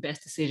make the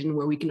best decision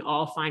where we can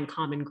all find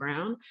common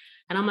ground.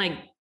 And I'm like,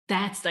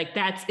 that's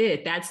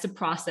it. That's the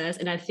process.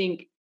 And I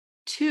think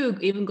too,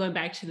 even going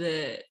back to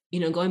the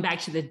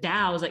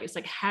DAOs, like it's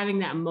like having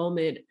that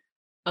moment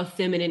of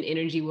feminine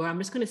energy where I'm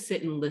just going to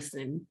sit and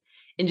listen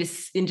and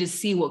just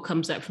see what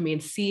comes up for me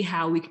and see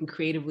how we can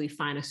creatively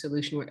find a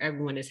solution where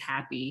everyone is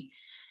happy.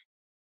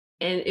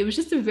 And it was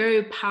just a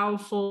very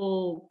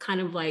powerful kind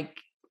of like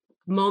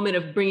moment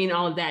of bringing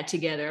all of that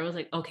together. I was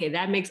like, okay,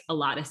 that makes a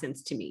lot of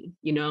sense to me,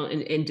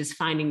 and just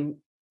finding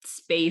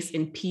space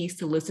and peace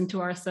to listen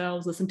to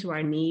ourselves, listen to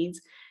our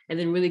needs, and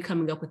then really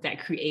coming up with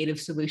that creative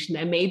solution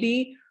that may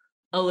be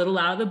a little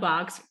out of the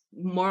box.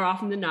 More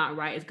often than not,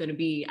 right, it's going to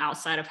be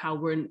outside of how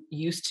we're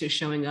used to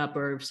showing up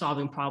or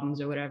solving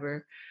problems or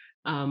whatever.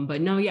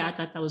 But no, yeah, I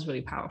thought that was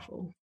really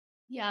powerful.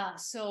 Yeah,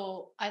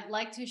 so I'd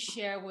like to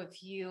share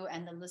with you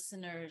and the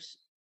listeners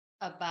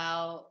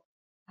about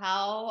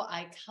how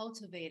I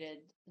cultivated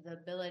the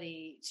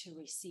ability to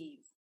receive.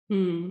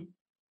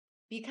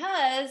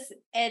 Because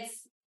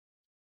it's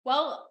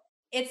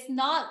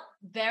not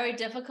very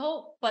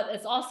difficult, but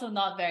it's also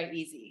not very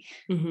easy.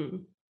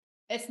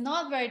 It's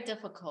not very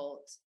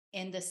difficult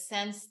in the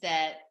sense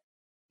that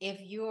if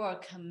you are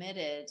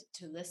committed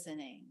to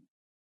listening,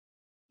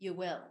 you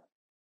will.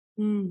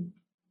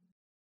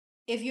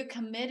 If you're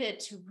committed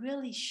to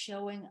really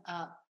showing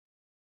up,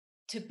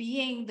 to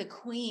being the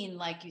queen,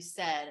 like you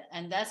said,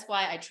 and that's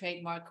why I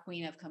trademark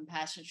Queen of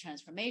Compassionate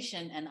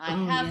Transformation. And I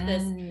have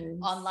this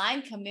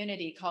online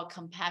community called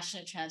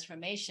Compassionate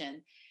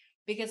Transformation,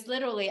 because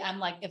literally I'm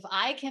like, if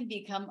I can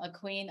become a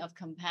queen of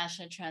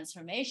compassionate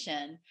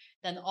transformation,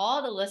 then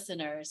all the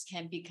listeners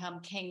can become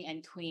king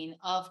and queen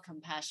of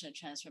compassionate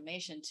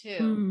transformation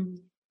too.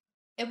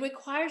 It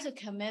requires a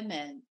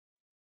commitment.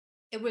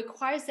 It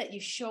requires that you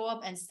show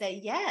up and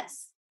say,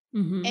 yes,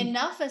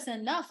 enough is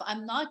enough.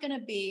 I'm not going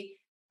to be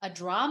a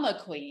drama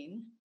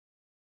queen.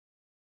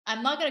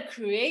 I'm not going to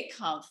create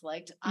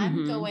conflict.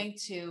 I'm going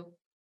to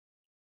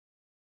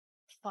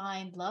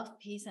find love,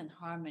 peace, and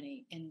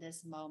harmony in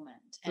this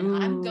moment. And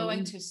I'm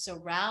going to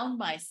surround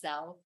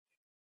myself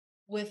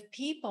with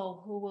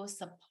people who will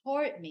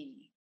support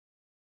me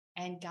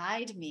and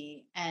guide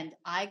me. And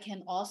I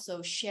can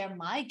also share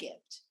my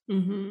gift.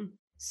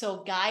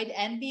 So guide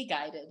and be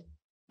guided,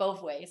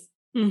 both ways,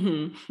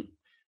 to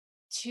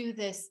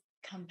this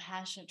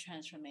compassionate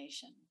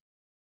transformation.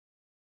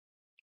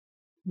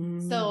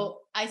 So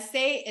I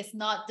say it's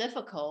not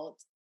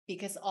difficult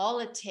because all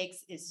it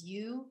takes is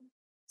you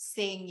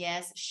saying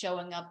yes,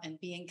 showing up, and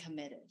being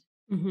committed.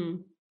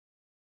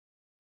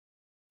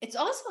 It's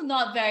also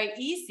not very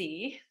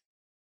easy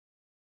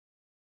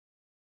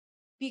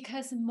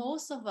because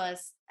most of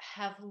us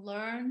have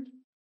learned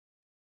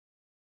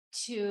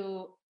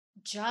to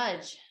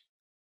judge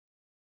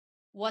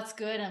what's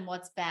good and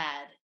what's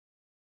bad.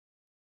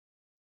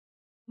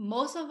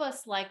 Most of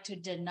us like to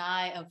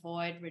deny,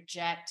 avoid,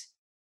 reject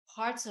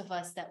parts of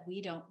us that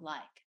we don't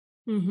like.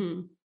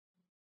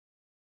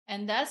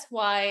 And that's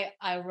why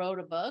I wrote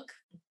a book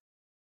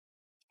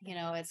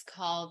It's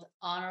called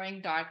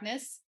Honoring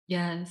Darkness.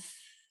 Yes.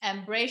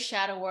 Embrace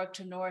shadow work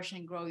to nourish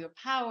and grow your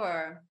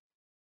power.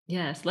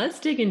 Yes. Let's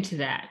dig into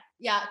that.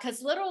 Yeah,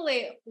 because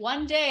literally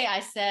one day I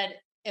said,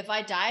 if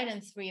I died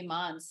in 3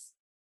 months,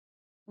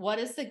 what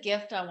is the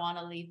gift I want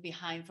to leave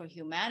behind for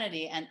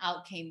humanity? And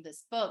out came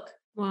this book.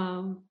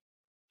 Wow.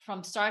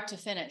 From start to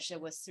finish,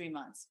 it was 3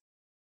 months.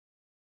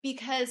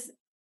 Because,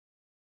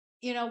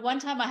 one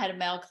time I had a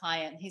male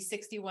client, he's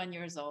 61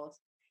 years old,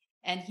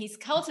 and he's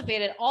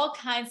cultivated all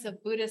kinds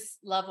of Buddhist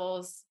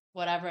levels,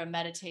 whatever,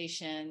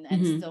 meditation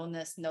and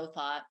stillness, no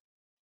thought.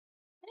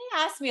 And he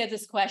asked me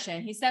this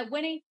question. He said,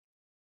 Winnie,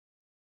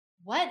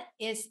 what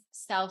is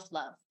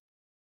self-love?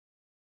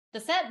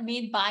 Does that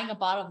mean buying a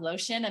bottle of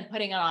lotion and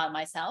putting it on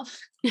myself?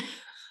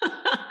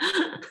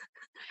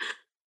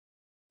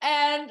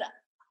 And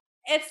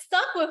it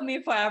stuck with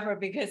me forever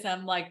because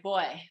I'm like,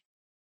 boy,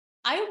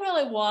 I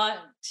really want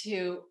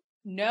to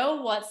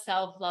know what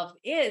self-love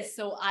is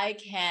so I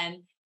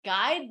can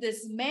guide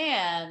this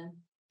man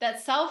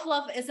that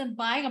self-love isn't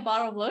buying a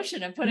bottle of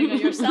lotion and putting it on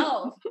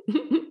yourself.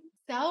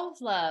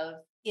 Self-love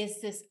is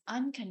this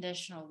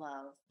unconditional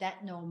love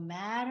that no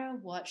matter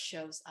what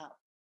shows up,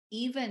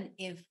 even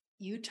if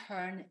you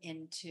turn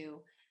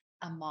into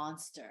a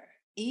monster,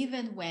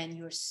 even when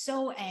you're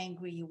so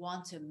angry, you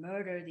want to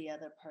murder the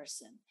other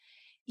person,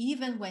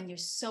 even when you're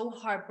so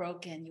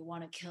heartbroken, you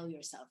want to kill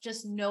yourself,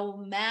 just no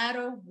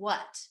matter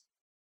what,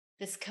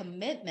 this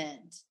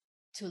commitment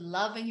to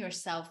loving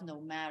yourself no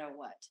matter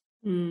what.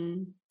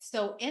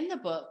 So in the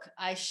book,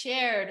 I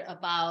shared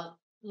about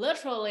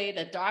literally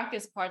the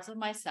darkest parts of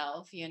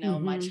myself,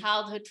 my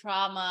childhood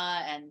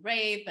trauma and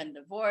rape and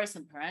divorce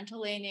and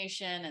parental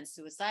alienation and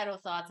suicidal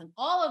thoughts and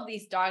all of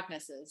these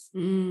darknesses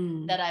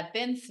that I've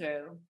been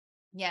through.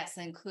 Yes,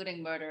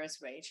 including murderous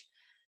rage.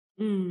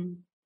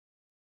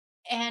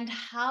 And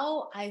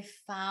how I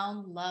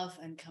found love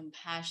and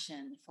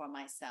compassion for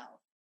myself,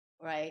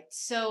 right?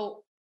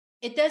 So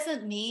it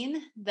doesn't mean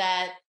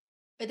that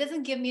it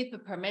doesn't give me the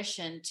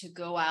permission to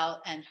go out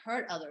and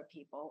hurt other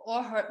people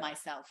or hurt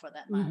myself for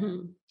that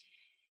matter.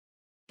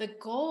 The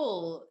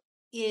goal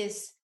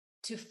is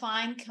to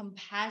find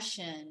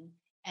compassion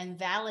and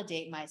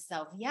validate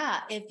myself.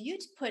 Yeah, if you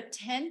put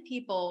 10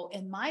 people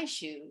in my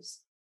shoes,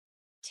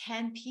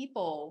 10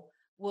 people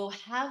will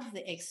have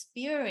the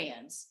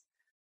experience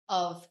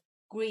of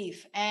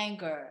grief,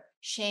 anger,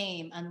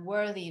 shame,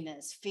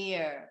 unworthiness,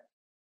 fear.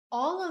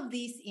 All of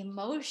these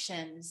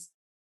emotions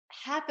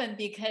happen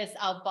because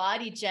our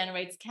body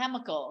generates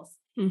chemicals.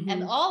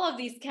 And all of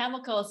these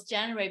chemicals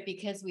generate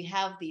because we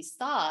have these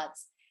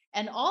thoughts.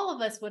 And all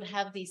of us would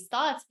have these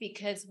thoughts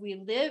because we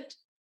lived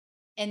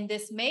in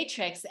this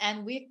matrix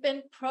and we've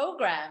been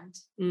programmed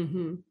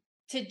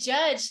to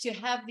judge, to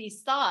have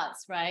these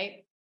thoughts,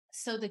 right?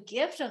 So the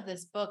gift of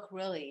this book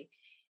really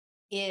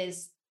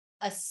is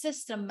a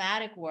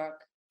systematic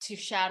work to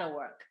shadow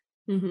work.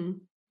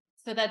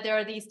 So that there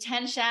are these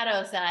 10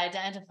 shadows that I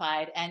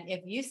identified. And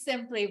if you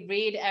simply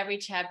read every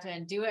chapter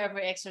and do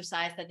every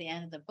exercise at the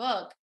end of the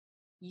book,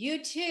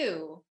 you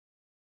too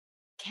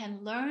can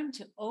learn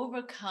to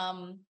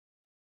overcome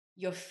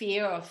your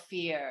fear of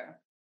fear,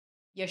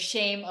 your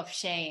shame of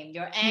shame,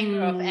 your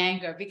anger of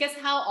anger. Because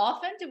how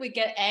often do we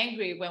get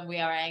angry when we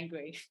are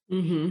angry?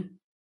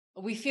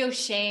 We feel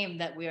shame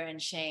that we're in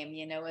shame.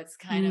 It's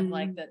kind of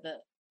like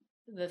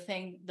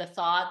the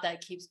thought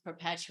that keeps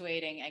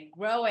perpetuating and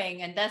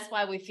growing. And that's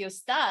why we feel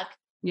stuck.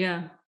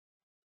 Yeah.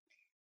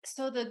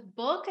 So the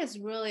book is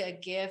really a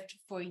gift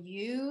for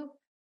you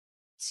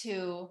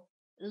to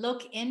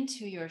look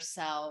into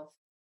yourself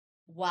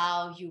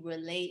while you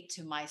relate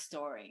to my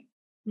story.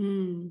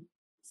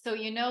 So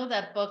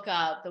that book,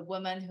 The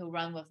Woman Who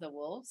Ran with the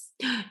Wolves?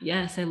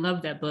 Yes, I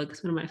love that book.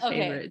 It's one of my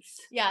favorites.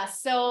 Yeah,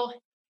 so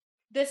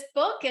this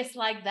book is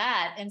like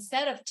that.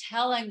 Instead of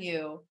telling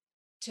you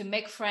to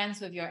make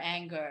friends with your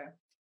anger,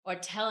 or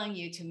telling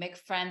you to make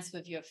friends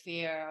with your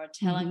fear, or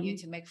telling you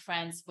to make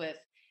friends with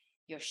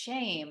your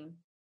shame,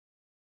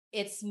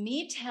 it's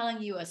me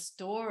telling you a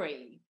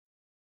story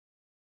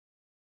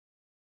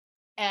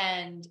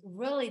and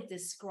really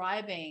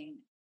describing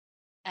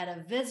at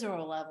a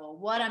visceral level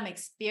what I'm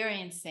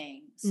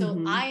experiencing.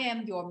 So I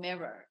am your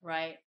mirror,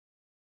 right?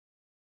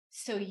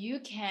 So you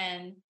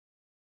can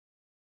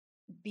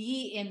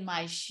be in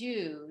my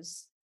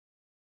shoes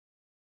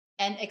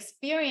and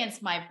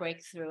experience my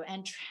breakthrough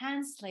and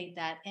translate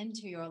that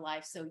into your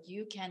life so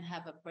you can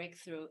have a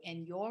breakthrough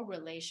in your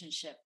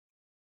relationship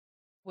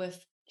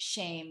with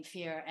shame,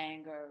 fear,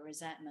 anger,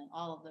 resentment,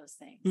 all of those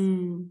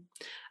things.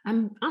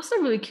 I'm also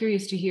really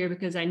curious to hear,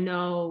 because I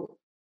know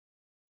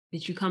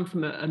that you come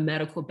from a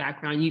medical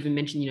background. You even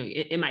mentioned,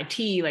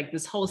 MIT, like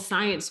this whole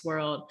science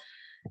world.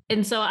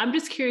 And so I'm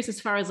just curious, as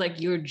far as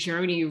like your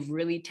journey of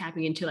really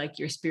tapping into like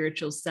your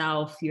spiritual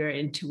self, your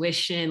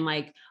intuition,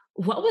 like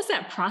what was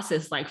that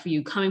process like for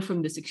you, coming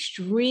from this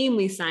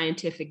extremely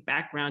scientific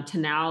background to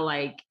now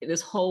like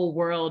this whole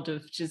world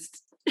of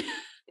just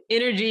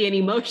energy and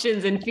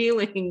emotions and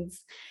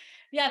feelings?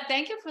 Yeah,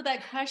 thank you for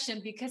that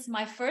question because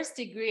my first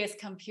degree is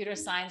computer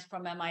science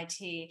from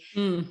MIT.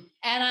 Mm.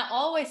 And I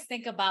always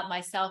think about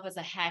myself as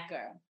a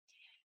hacker.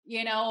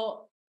 You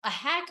know, a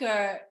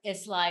hacker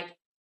is like,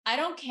 I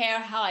don't care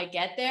how I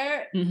get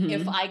there.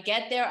 If I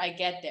get there, I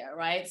get there,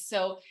 right?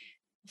 So,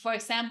 for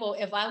example,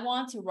 if I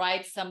want to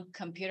write some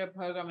computer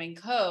programming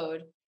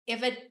code,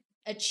 if it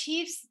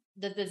achieves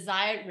the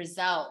desired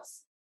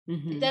results,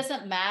 it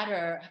doesn't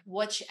matter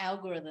which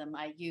algorithm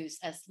I use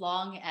as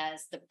long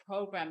as the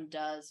program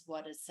does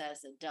what it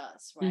says it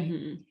does,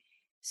 right?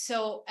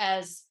 So,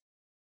 as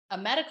a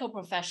medical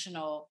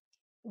professional,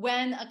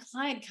 when a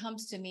client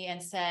comes to me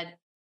and said,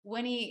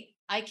 Winnie,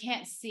 I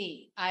can't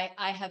see, I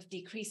have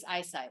decreased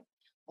eyesight,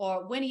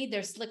 or Winnie,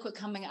 there's liquid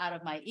coming out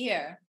of my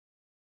ear,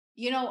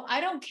 I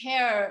don't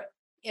care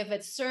if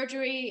it's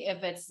surgery,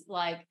 if it's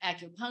like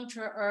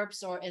acupuncture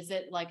herbs, or is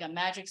it like a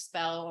magic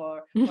spell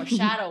or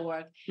shadow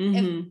work.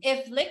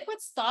 If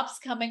liquid stops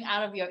coming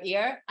out of your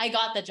ear, I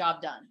got the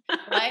job done,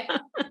 right?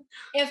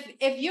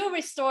 If you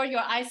restore your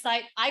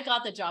eyesight, I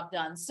got the job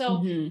done.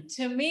 So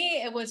to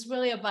me, it was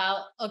really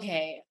about,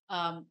 okay,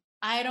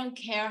 I don't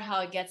care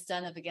how it gets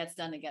done. If it gets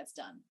done, it gets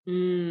done.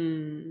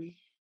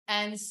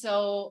 And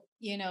so,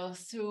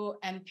 through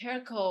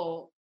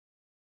empirical,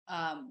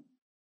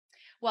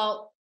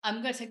 well,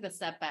 I'm going to take the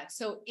step back.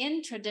 So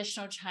in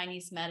traditional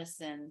Chinese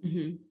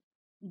medicine,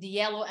 the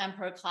Yellow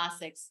Emperor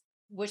Classics,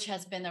 which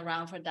has been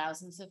around for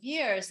thousands of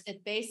years,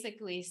 it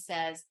basically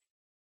says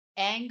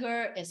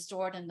anger is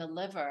stored in the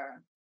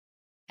liver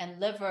and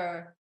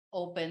liver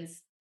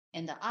opens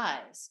in the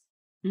eyes.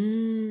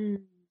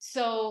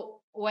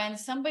 So when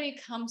somebody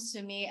comes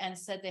to me and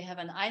said they have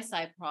an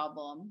eyesight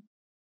problem,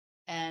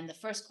 and the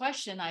first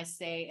question I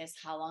say is,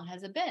 how long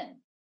has it been?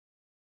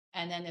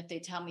 And then if they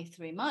tell me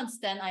 3 months,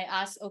 then I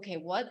ask, okay,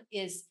 what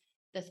is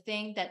the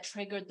thing that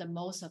triggered the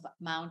most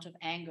amount of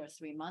anger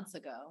 3 months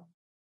ago?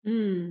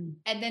 And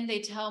then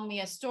they tell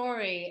me a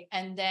story,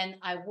 and then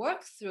I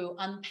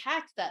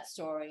unpack that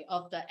story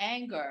of the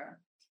anger.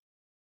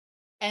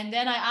 And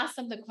then I ask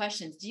them the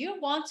questions. Do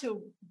you want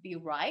to be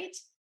right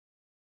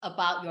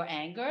about your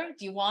anger?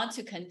 Do you want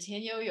to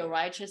continue your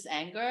righteous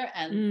anger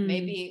and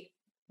maybe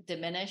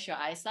diminish your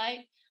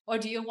eyesight? Or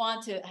do you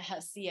want to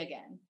see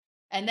again?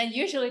 And then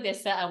usually they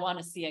say, I want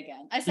to see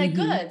again. I say,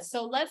 good.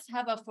 So let's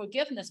have a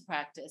forgiveness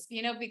practice,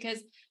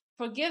 because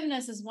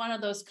forgiveness is one of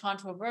those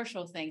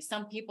controversial things.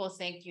 Some people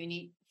think you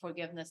need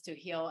forgiveness to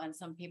heal, and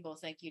some people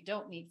think you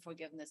don't need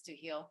forgiveness to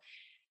heal.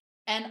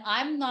 And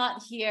I'm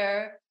not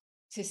here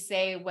to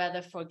say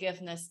whether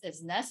forgiveness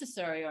is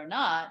necessary or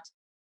not,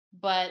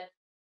 but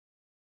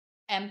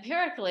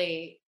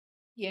empirically,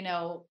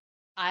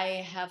 I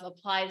have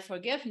applied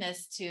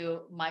forgiveness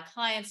to my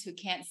clients who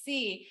can't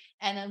see.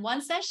 And in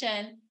one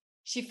session,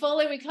 she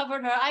fully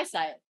recovered her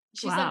eyesight.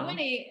 She said,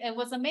 Winnie, it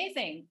was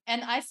amazing.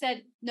 And I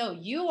said, no,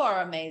 you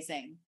are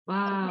amazing.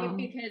 Wow.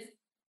 Okay, because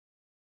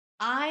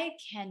I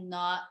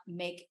cannot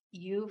make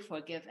you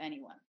forgive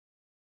anyone,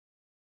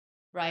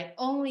 right?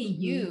 Only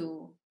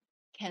you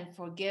can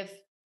forgive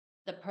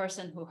the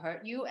person who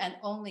hurt you, and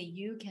only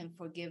you can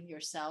forgive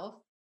yourself,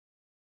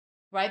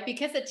 right?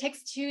 Because it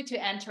takes two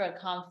to enter a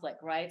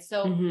conflict, right?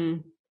 So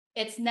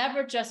it's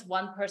never just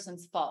one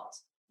person's fault,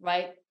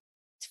 right?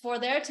 For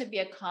there to be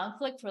a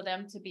conflict, for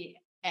them to be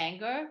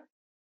anger,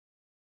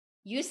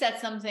 you said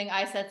something,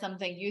 I said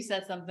something, you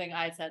said something,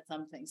 I said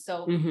something.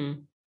 So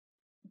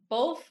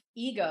both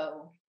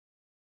ego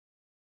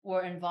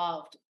were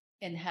involved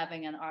in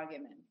having an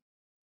argument.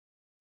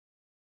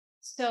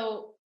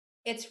 So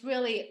it's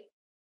really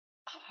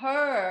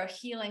her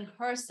healing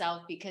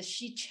herself because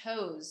she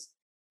chose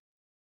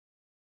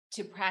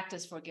to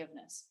practice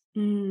forgiveness.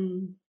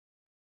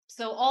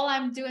 So all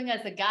I'm doing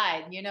as a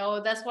guide,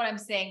 that's what I'm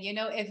saying.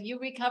 If you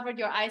recovered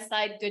your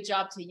eyesight, good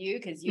job to you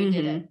because you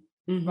did it,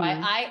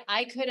 right?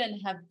 I couldn't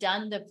have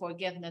done the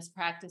forgiveness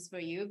practice for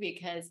you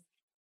because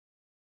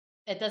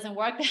it doesn't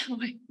work that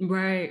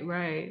way.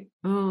 Right.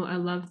 Oh, I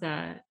love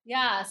that.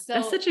 Yeah. So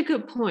that's such a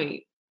good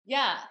point.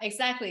 Yeah,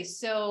 exactly.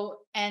 So,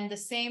 and the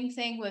same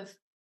thing with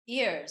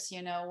ears.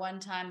 One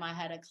time I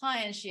had a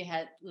client, she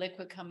had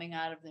liquid coming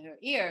out of her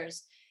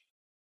ears.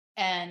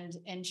 And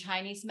in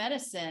Chinese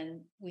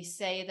medicine, we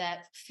say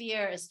that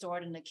fear is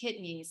stored in the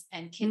kidneys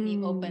and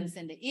kidney opens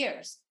in the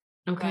ears.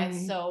 Okay. Right?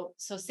 So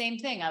same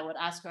thing. I would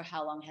ask her,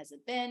 how long has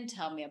it been?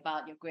 Tell me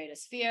about your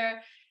greatest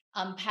fear.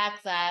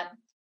 Unpack that.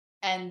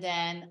 And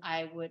then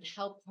I would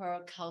help her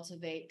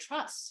cultivate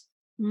trust,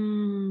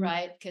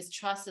 right? Because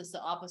trust is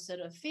the opposite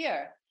of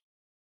fear.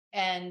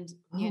 And,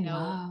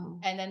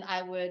 and then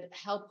I would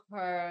help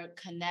her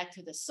connect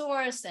to the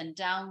source and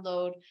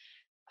download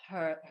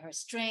her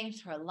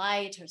strength, her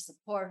light, her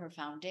support, her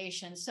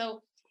foundation.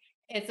 So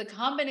it's a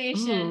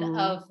combination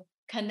of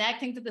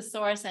connecting to the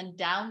source and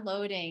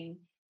downloading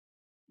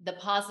the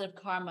positive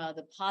karma,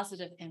 the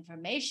positive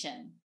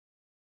information.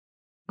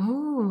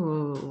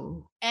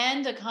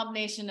 And a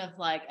combination of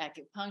like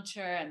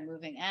acupuncture and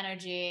moving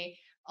energy,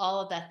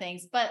 all of that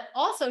things, but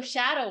also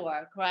shadow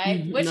work,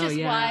 right? Which is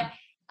why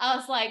I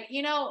was like,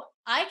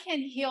 I can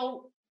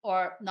heal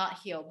or not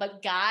heal,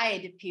 but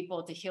guide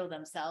people to heal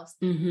themselves,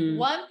 Mm-hmm.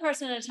 one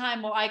person at a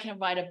time, or I can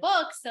write a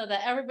book so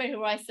that everybody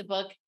who writes the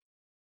book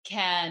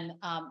can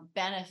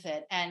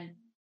benefit. And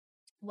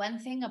one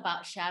thing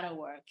about shadow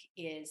work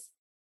is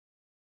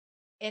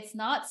it's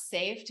not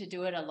safe to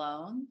do it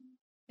alone,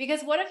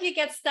 because what if you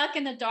get stuck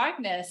in the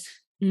darkness?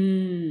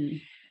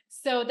 Mm.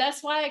 So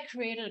that's why I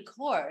created a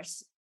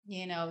course.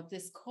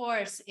 This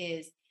course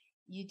is,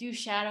 you do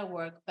shadow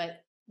work,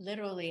 but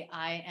literally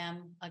I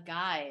am a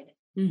guide.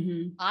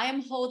 Mm-hmm. I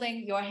am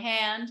holding your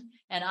hand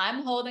and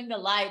I'm holding the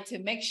light to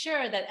make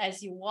sure that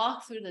as you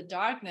walk through the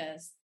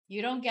darkness,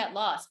 you don't get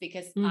lost,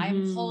 because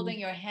I'm holding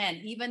your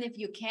hand. Even if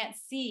you can't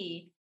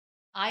see,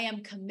 I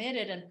am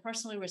committed and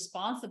personally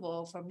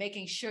responsible for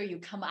making sure you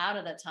come out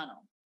of the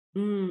tunnel.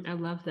 I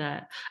love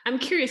that. I'm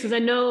curious because I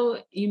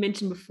know you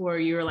mentioned before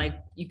you were like,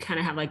 you kind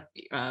of have like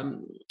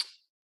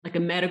a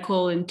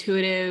medical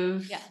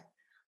intuitive. Yeah.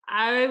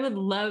 I would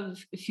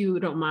love, if you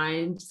don't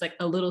mind, just like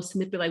a little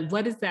snippet, like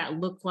what does that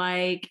look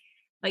like?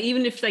 Like,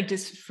 even if like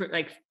just for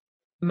like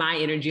my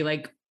energy,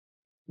 like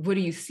what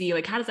do you see?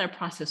 Like, how does that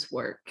process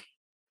work?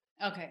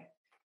 Okay.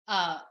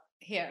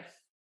 Here.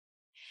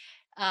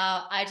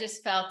 I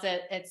just felt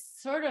that it's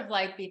sort of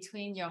like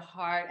between your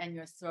heart and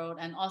your throat,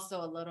 and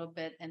also a little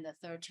bit in the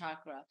third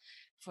chakra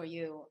for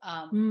you.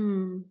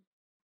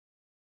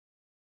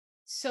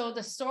 So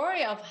the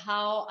story of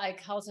how I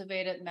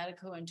cultivated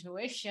medical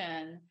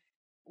intuition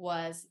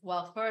was,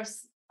 well,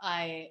 first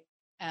I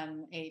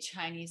am a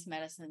Chinese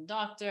medicine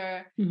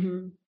doctor,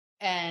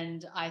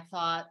 and I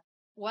thought,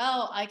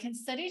 well, I can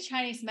study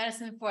Chinese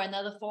medicine for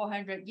another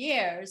 400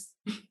 years.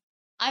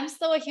 I'm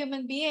still a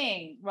human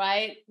being,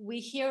 right?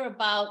 We hear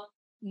about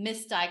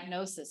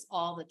misdiagnosis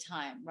all the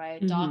time, right?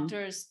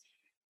 Doctors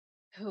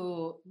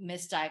who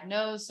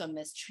misdiagnose or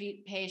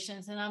mistreat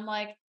patients. And I'm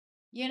like,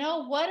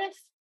 what if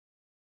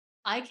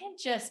I can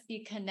just be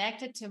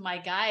connected to my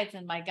guides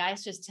and my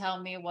guides just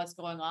tell me what's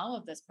going on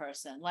with this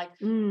person? Like,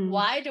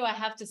 why do I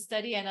have to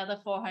study another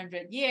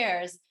 400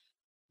 years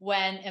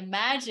when,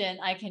 imagine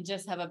I can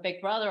just have a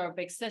big brother or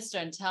big sister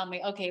and tell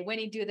me, okay,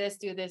 Winnie, do this,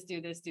 do this,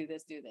 do this, do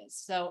this, do this.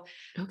 So,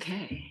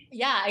 okay.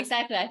 Yeah,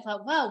 exactly. I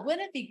thought, well,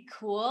 wouldn't it be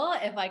cool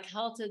if I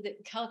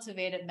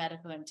cultivated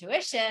medical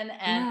intuition,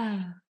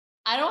 and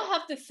I don't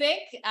have to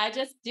think, I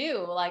just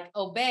do, like,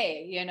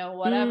 obey,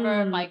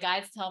 whatever my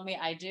guides tell me,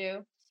 I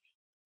do.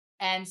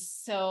 And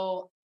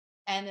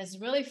it's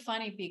really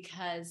funny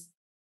because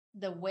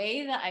the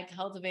way that I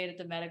cultivated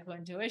the medical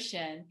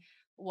intuition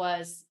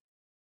was,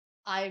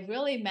 I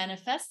really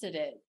manifested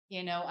it.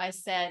 I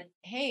said,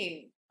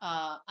 hey,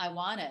 I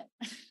want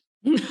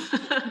it.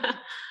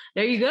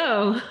 There you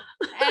go.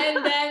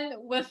 And then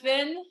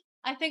within,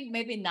 I think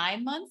maybe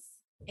 9 months,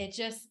 it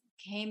just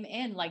came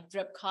in like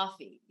drip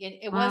coffee.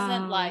 It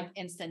wasn't like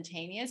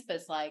instantaneous, but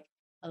it's like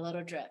a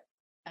little drip,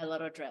 a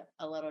little drip,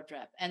 a little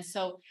drip. And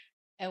so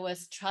it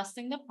was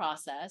trusting the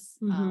process.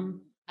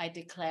 I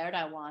declared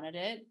I wanted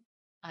it.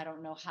 I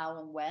don't know how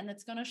and when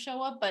it's going to show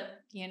up, but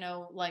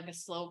like a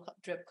slow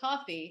drip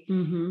coffee.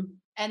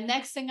 And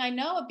next thing I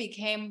know, it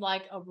became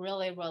like a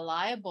really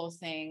reliable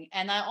thing.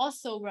 And I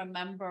also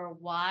remember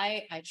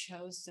why I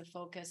chose to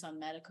focus on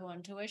medical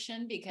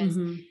intuition, because,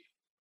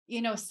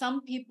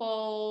 some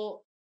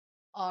people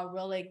are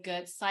really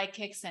good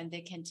psychics and they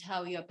can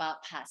tell you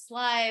about past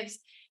lives.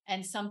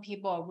 And some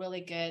people are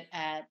really good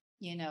at,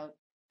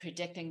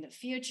 predicting the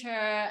future.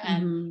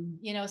 And,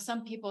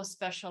 some people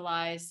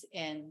specialize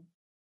in,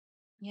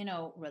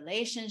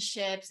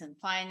 relationships and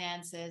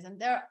finances. And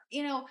there,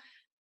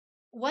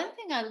 one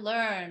thing I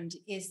learned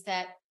is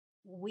that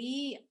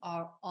we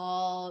are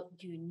all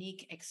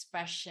unique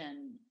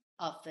expression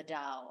of the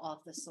Tao,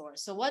 of the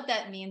source. So what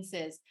that means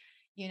is,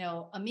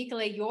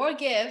 Amikale, your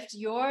gift,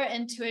 your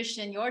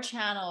intuition, your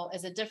channel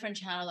is a different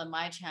channel than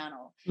my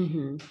channel.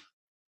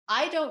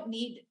 I don't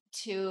need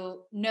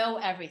to know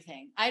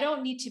everything. I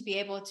don't need to be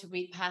able to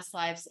read past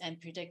lives and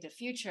predict the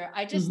future.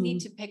 I just need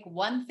to pick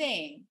one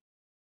thing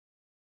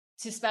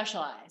to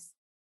specialize.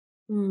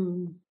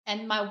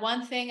 And my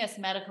one thing is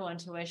medical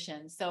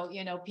intuition. So,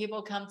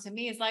 people come to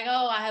me, it's like,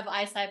 oh, I have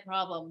eyesight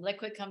problem,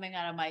 liquid coming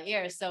out of my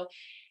ears.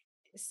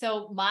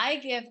 So my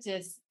gift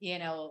is,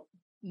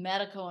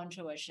 medical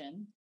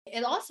intuition.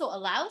 It also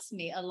allows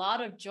me a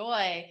lot of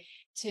joy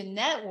to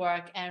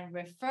network and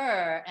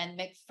refer and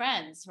make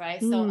friends, right?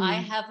 So I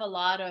have a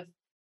lot of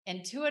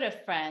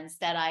intuitive friends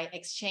that I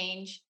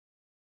exchange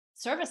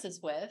services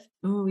with.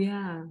 Oh,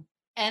 yeah.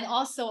 And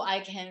also I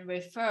can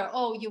refer,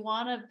 oh, you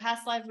want a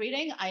past life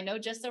reading? I know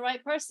just the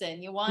right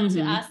person. You want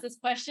to ask this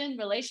question,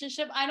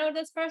 relationship? I know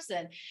this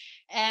person.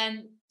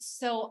 And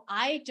so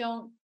I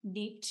don't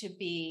need to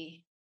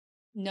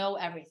know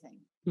everything.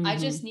 I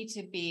just need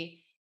to be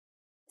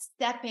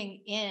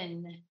stepping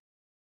in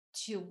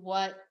to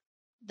what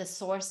the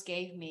source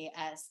gave me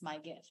as my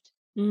gift.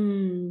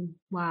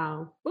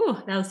 Wow.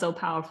 Oh, that was so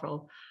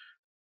powerful.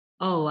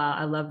 Oh, wow.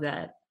 I love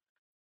that.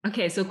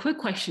 Okay, so quick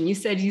question. You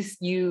said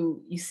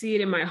you see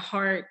it in my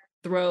heart,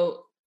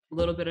 throat, a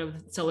little bit of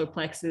solar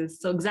plexus.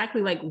 So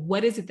exactly like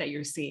what is it that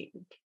you're seeing?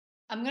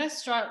 I'm going to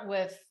start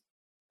with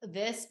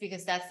this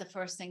because that's the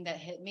first thing that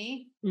hit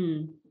me.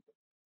 Mm.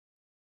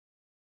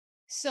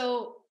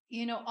 So,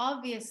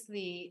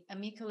 obviously,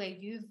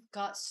 Amikale, you've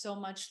got so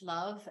much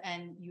love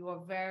and you are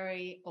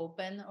very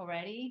open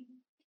already.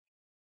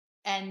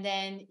 And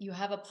then you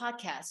have a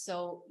podcast,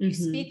 so you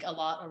speak a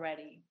lot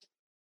already.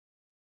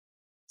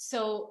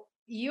 So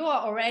you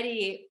are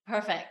already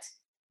perfect.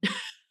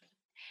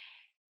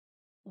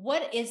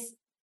 What is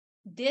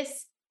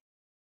this?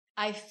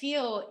 I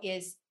feel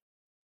is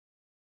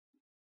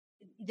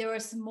there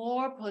is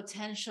more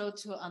potential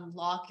to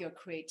unlock your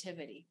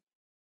creativity.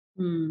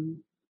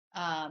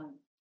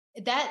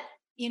 That,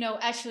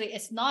 actually,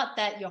 it's not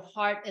that your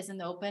heart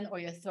isn't open or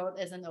your throat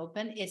isn't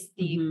open. It's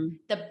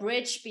the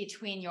bridge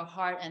between your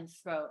heart and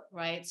throat,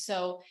 right?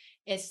 So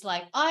it's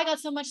like, oh, I got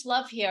so much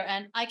love here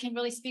and I can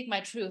really speak my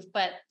truth.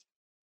 But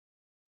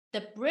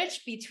the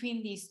bridge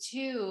between these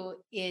two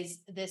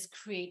is this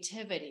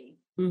creativity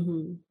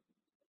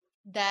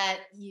that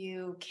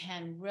you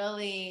can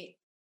really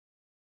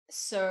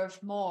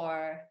serve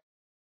more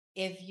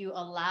if you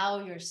allow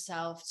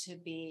yourself to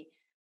be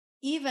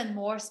even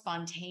more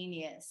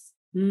spontaneous.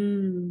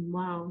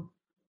 Wow.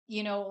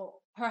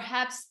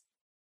 Perhaps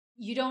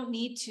you don't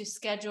need to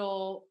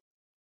schedule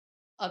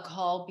a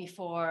call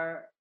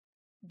before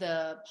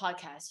the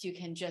podcast. You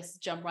can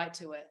just jump right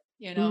to it.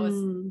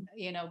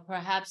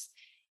 Perhaps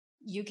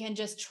you can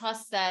just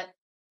trust that,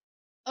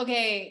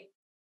 okay,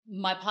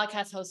 my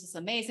podcast host is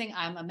amazing.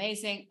 I'm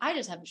amazing. I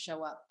just have to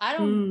show up. I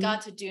don't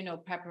got to do no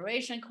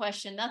preparation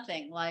question,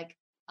 nothing. Like,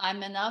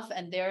 I'm enough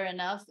and they're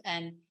enough.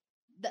 And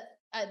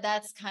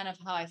that's kind of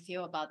how I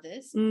feel about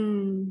this.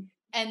 And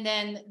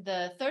then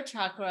the third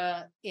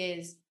chakra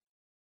is,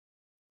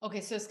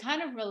 okay, so it's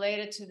kind of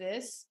related to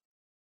this.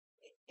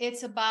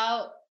 It's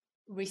about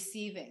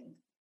receiving,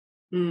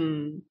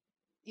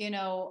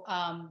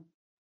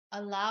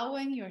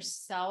 allowing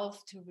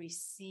yourself to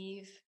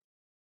receive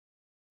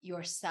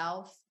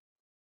yourself.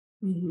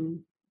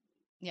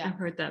 Yeah, I've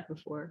heard that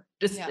before.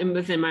 Just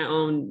within my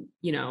own,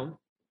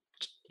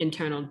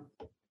 internal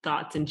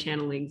thoughts and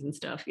channelings and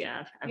stuff.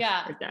 Yeah, I've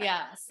heard that.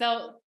 Yeah.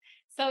 So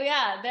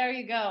yeah, there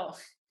you go.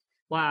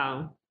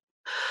 Wow.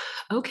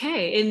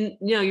 Okay, and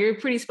you're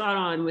pretty spot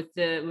on with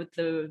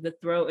the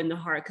throat and the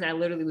heart, because I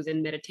literally was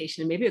in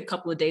meditation maybe a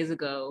couple of days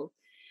ago,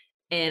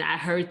 and I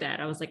heard that.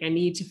 I was like, I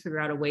need to figure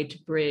out a way to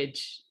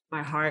bridge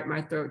my heart,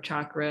 my throat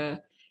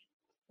chakra.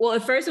 Well,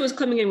 at first it was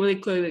coming in really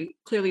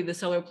clearly the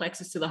solar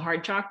plexus to the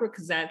heart chakra,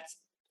 because that's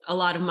a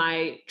lot of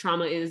my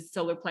trauma is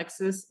solar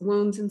plexus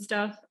wounds and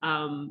stuff.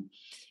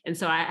 And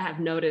so I have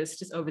noticed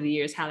just over the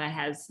years how that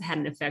has had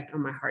an effect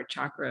on my heart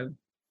chakra.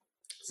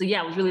 So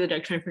yeah, I was really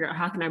like trying to figure out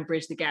how can I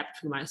bridge the gap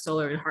between my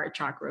solar and heart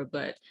chakra,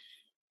 but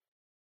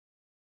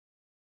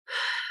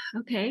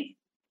okay.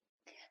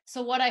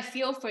 So what I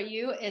feel for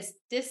you is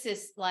this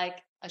is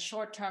like a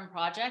short-term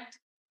project.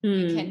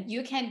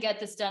 You can get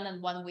this done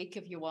in 1 week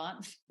if you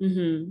want.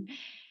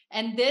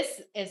 And this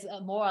is a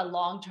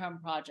long-term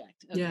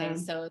project. Okay. Yeah.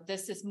 So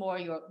this is more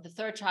the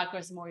third chakra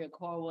is more your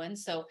core wound.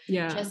 So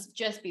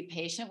just be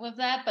patient with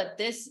that. But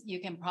this you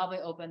can probably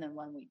open in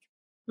 1 week.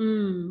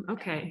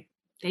 Okay.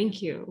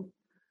 Thank you.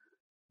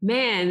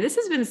 Man, this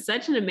has been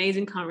such an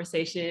amazing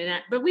conversation.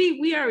 But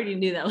we already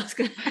knew that was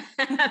going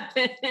to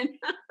happen.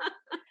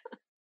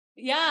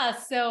 Yeah.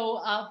 So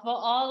for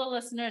all the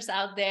listeners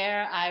out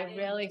there, I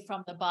really,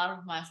 from the bottom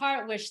of my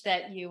heart, wish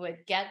that you would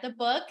get the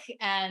book.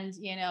 And,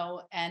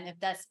 and if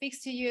that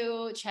speaks to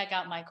you, check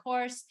out my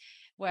course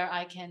where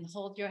I can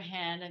hold your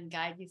hand and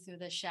guide you through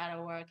the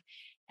shadow work.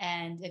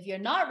 And if you're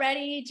not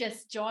ready,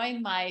 just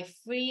join my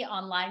free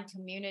online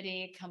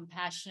community,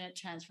 Compassionate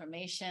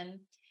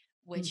Transformation,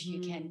 which you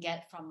can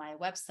get from my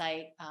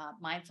website,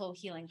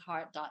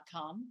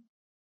 mindfulhealingheart.com.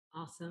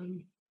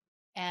 Awesome.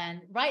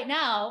 And right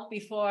now,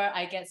 before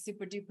I get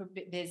super duper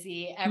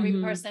busy,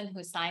 every person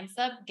who signs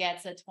up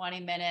gets a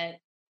 20-minute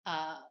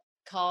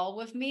call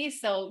with me.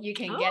 So you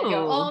can get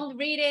your own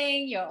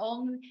reading, your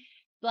own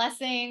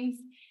blessings.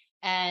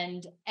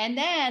 And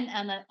then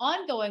on an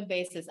ongoing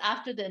basis,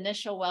 after the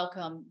initial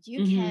welcome,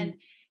 you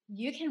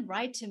can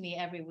write to me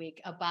every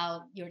week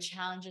about your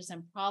challenges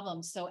and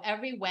problems. So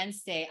every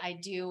Wednesday, I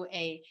do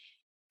a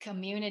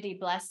community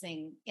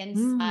blessing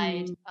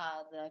inside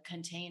the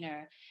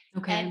container.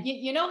 Okay. And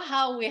you know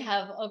how we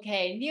have,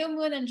 new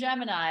moon in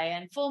Gemini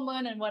and full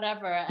moon and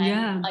whatever,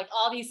 and like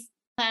all these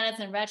planets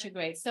in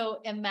retrograde. So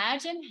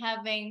imagine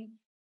having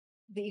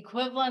the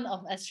equivalent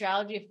of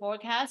astrology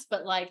forecast,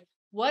 but like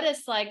what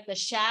is like the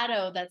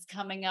shadow that's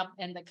coming up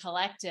in the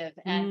collective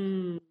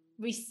and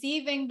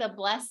receiving the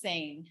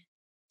blessing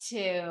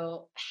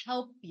to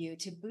help you,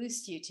 to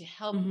boost you, to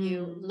help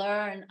you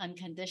learn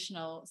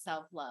unconditional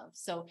self-love.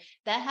 So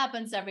that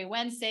happens every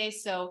Wednesday.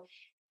 So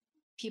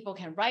people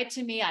can write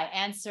to me. I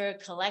answer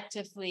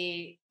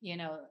collectively,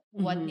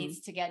 what needs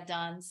to get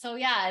done. So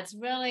yeah, it's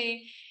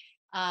really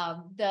I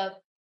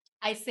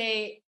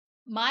say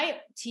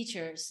my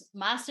teachers,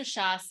 Master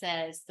Sha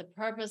says the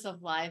purpose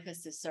of life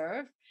is to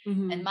serve.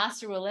 And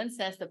Master Rulin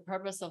says the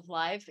purpose of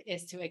life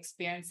is to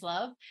experience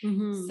love.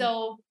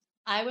 So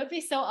I would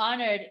be so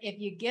honored if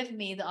you give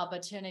me the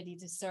opportunity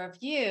to serve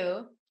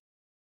you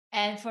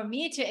and for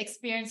me to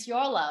experience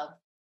your love.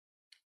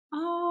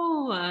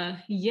 Oh,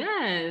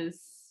 yes.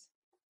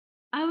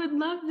 I would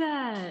love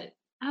that.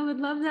 I would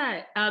love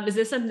that. Is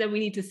this something that we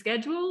need to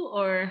schedule,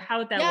 or how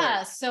would that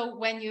work? So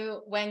when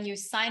you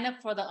sign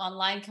up for the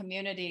online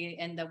community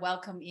in the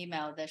welcome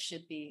email, there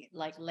should be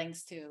like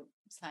links to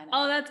sign up.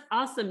 Oh, that's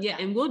awesome. Yeah.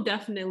 And we'll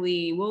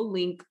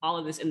link all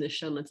of this in the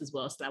show notes as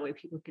well. So that way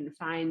people can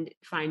find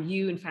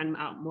you and find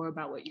out more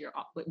about what you're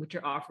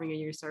offering and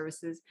your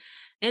services.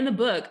 And the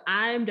book,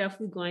 I'm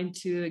definitely going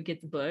to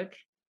get the book.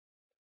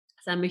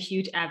 So I'm a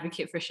huge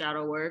advocate for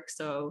shadow work.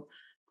 So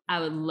I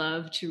would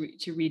love to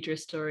read your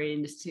story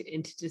and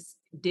to just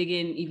dig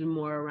in even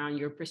more around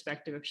your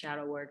perspective of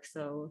shadow work.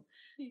 So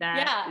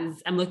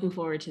I'm looking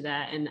forward to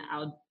that. And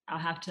I'll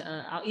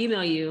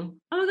email you.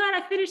 Oh my God,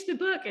 I finished the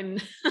book.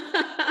 And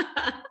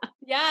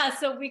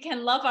so we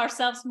can love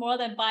ourselves more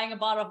than buying a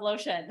bottle of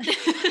lotion.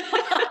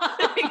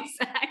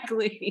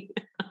 Exactly.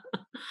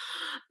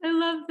 I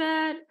love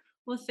that.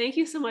 Well, thank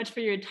you so much for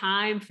your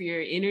time, for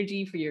your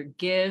energy, for your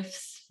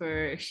gifts,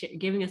 for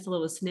giving us a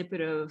little snippet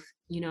of,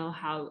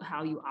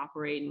 how you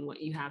operate and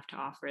what you have to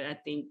offer. I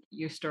think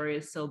your story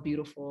is so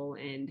beautiful,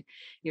 and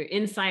your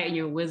insight and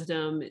your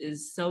wisdom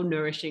is so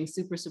nourishing,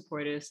 super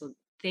supportive. So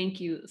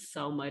thank you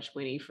so much,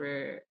 Winnie,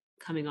 for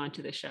coming on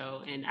to the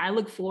show. And I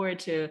look forward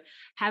to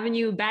having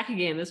you back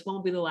again. This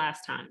won't be the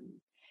last time.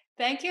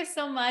 Thank you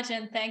so much.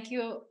 And thank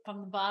you from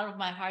the bottom of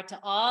my heart to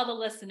all the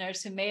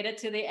listeners who made it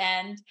to the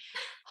end.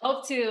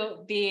 Hope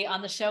to be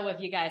on the show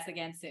with you guys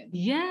again soon.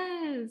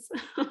 Yes.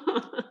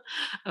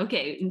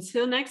 Okay.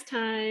 Until next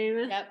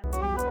time. Yep.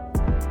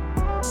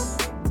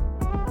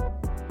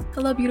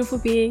 Hello, beautiful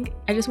being.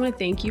 I just want to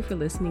thank you for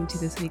listening to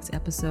this week's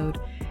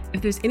episode.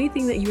 If there's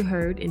anything that you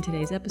heard in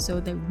today's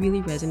episode that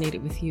really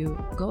resonated with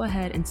you, go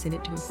ahead and send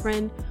it to a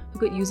friend who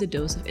could use a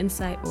dose of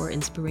insight or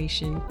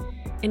inspiration.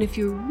 And if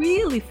you're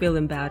really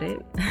feeling about it,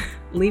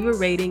 leave a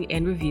rating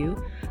and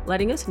review,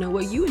 letting us know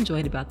what you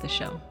enjoyed about the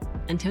show.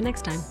 Until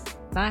next time,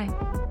 bye.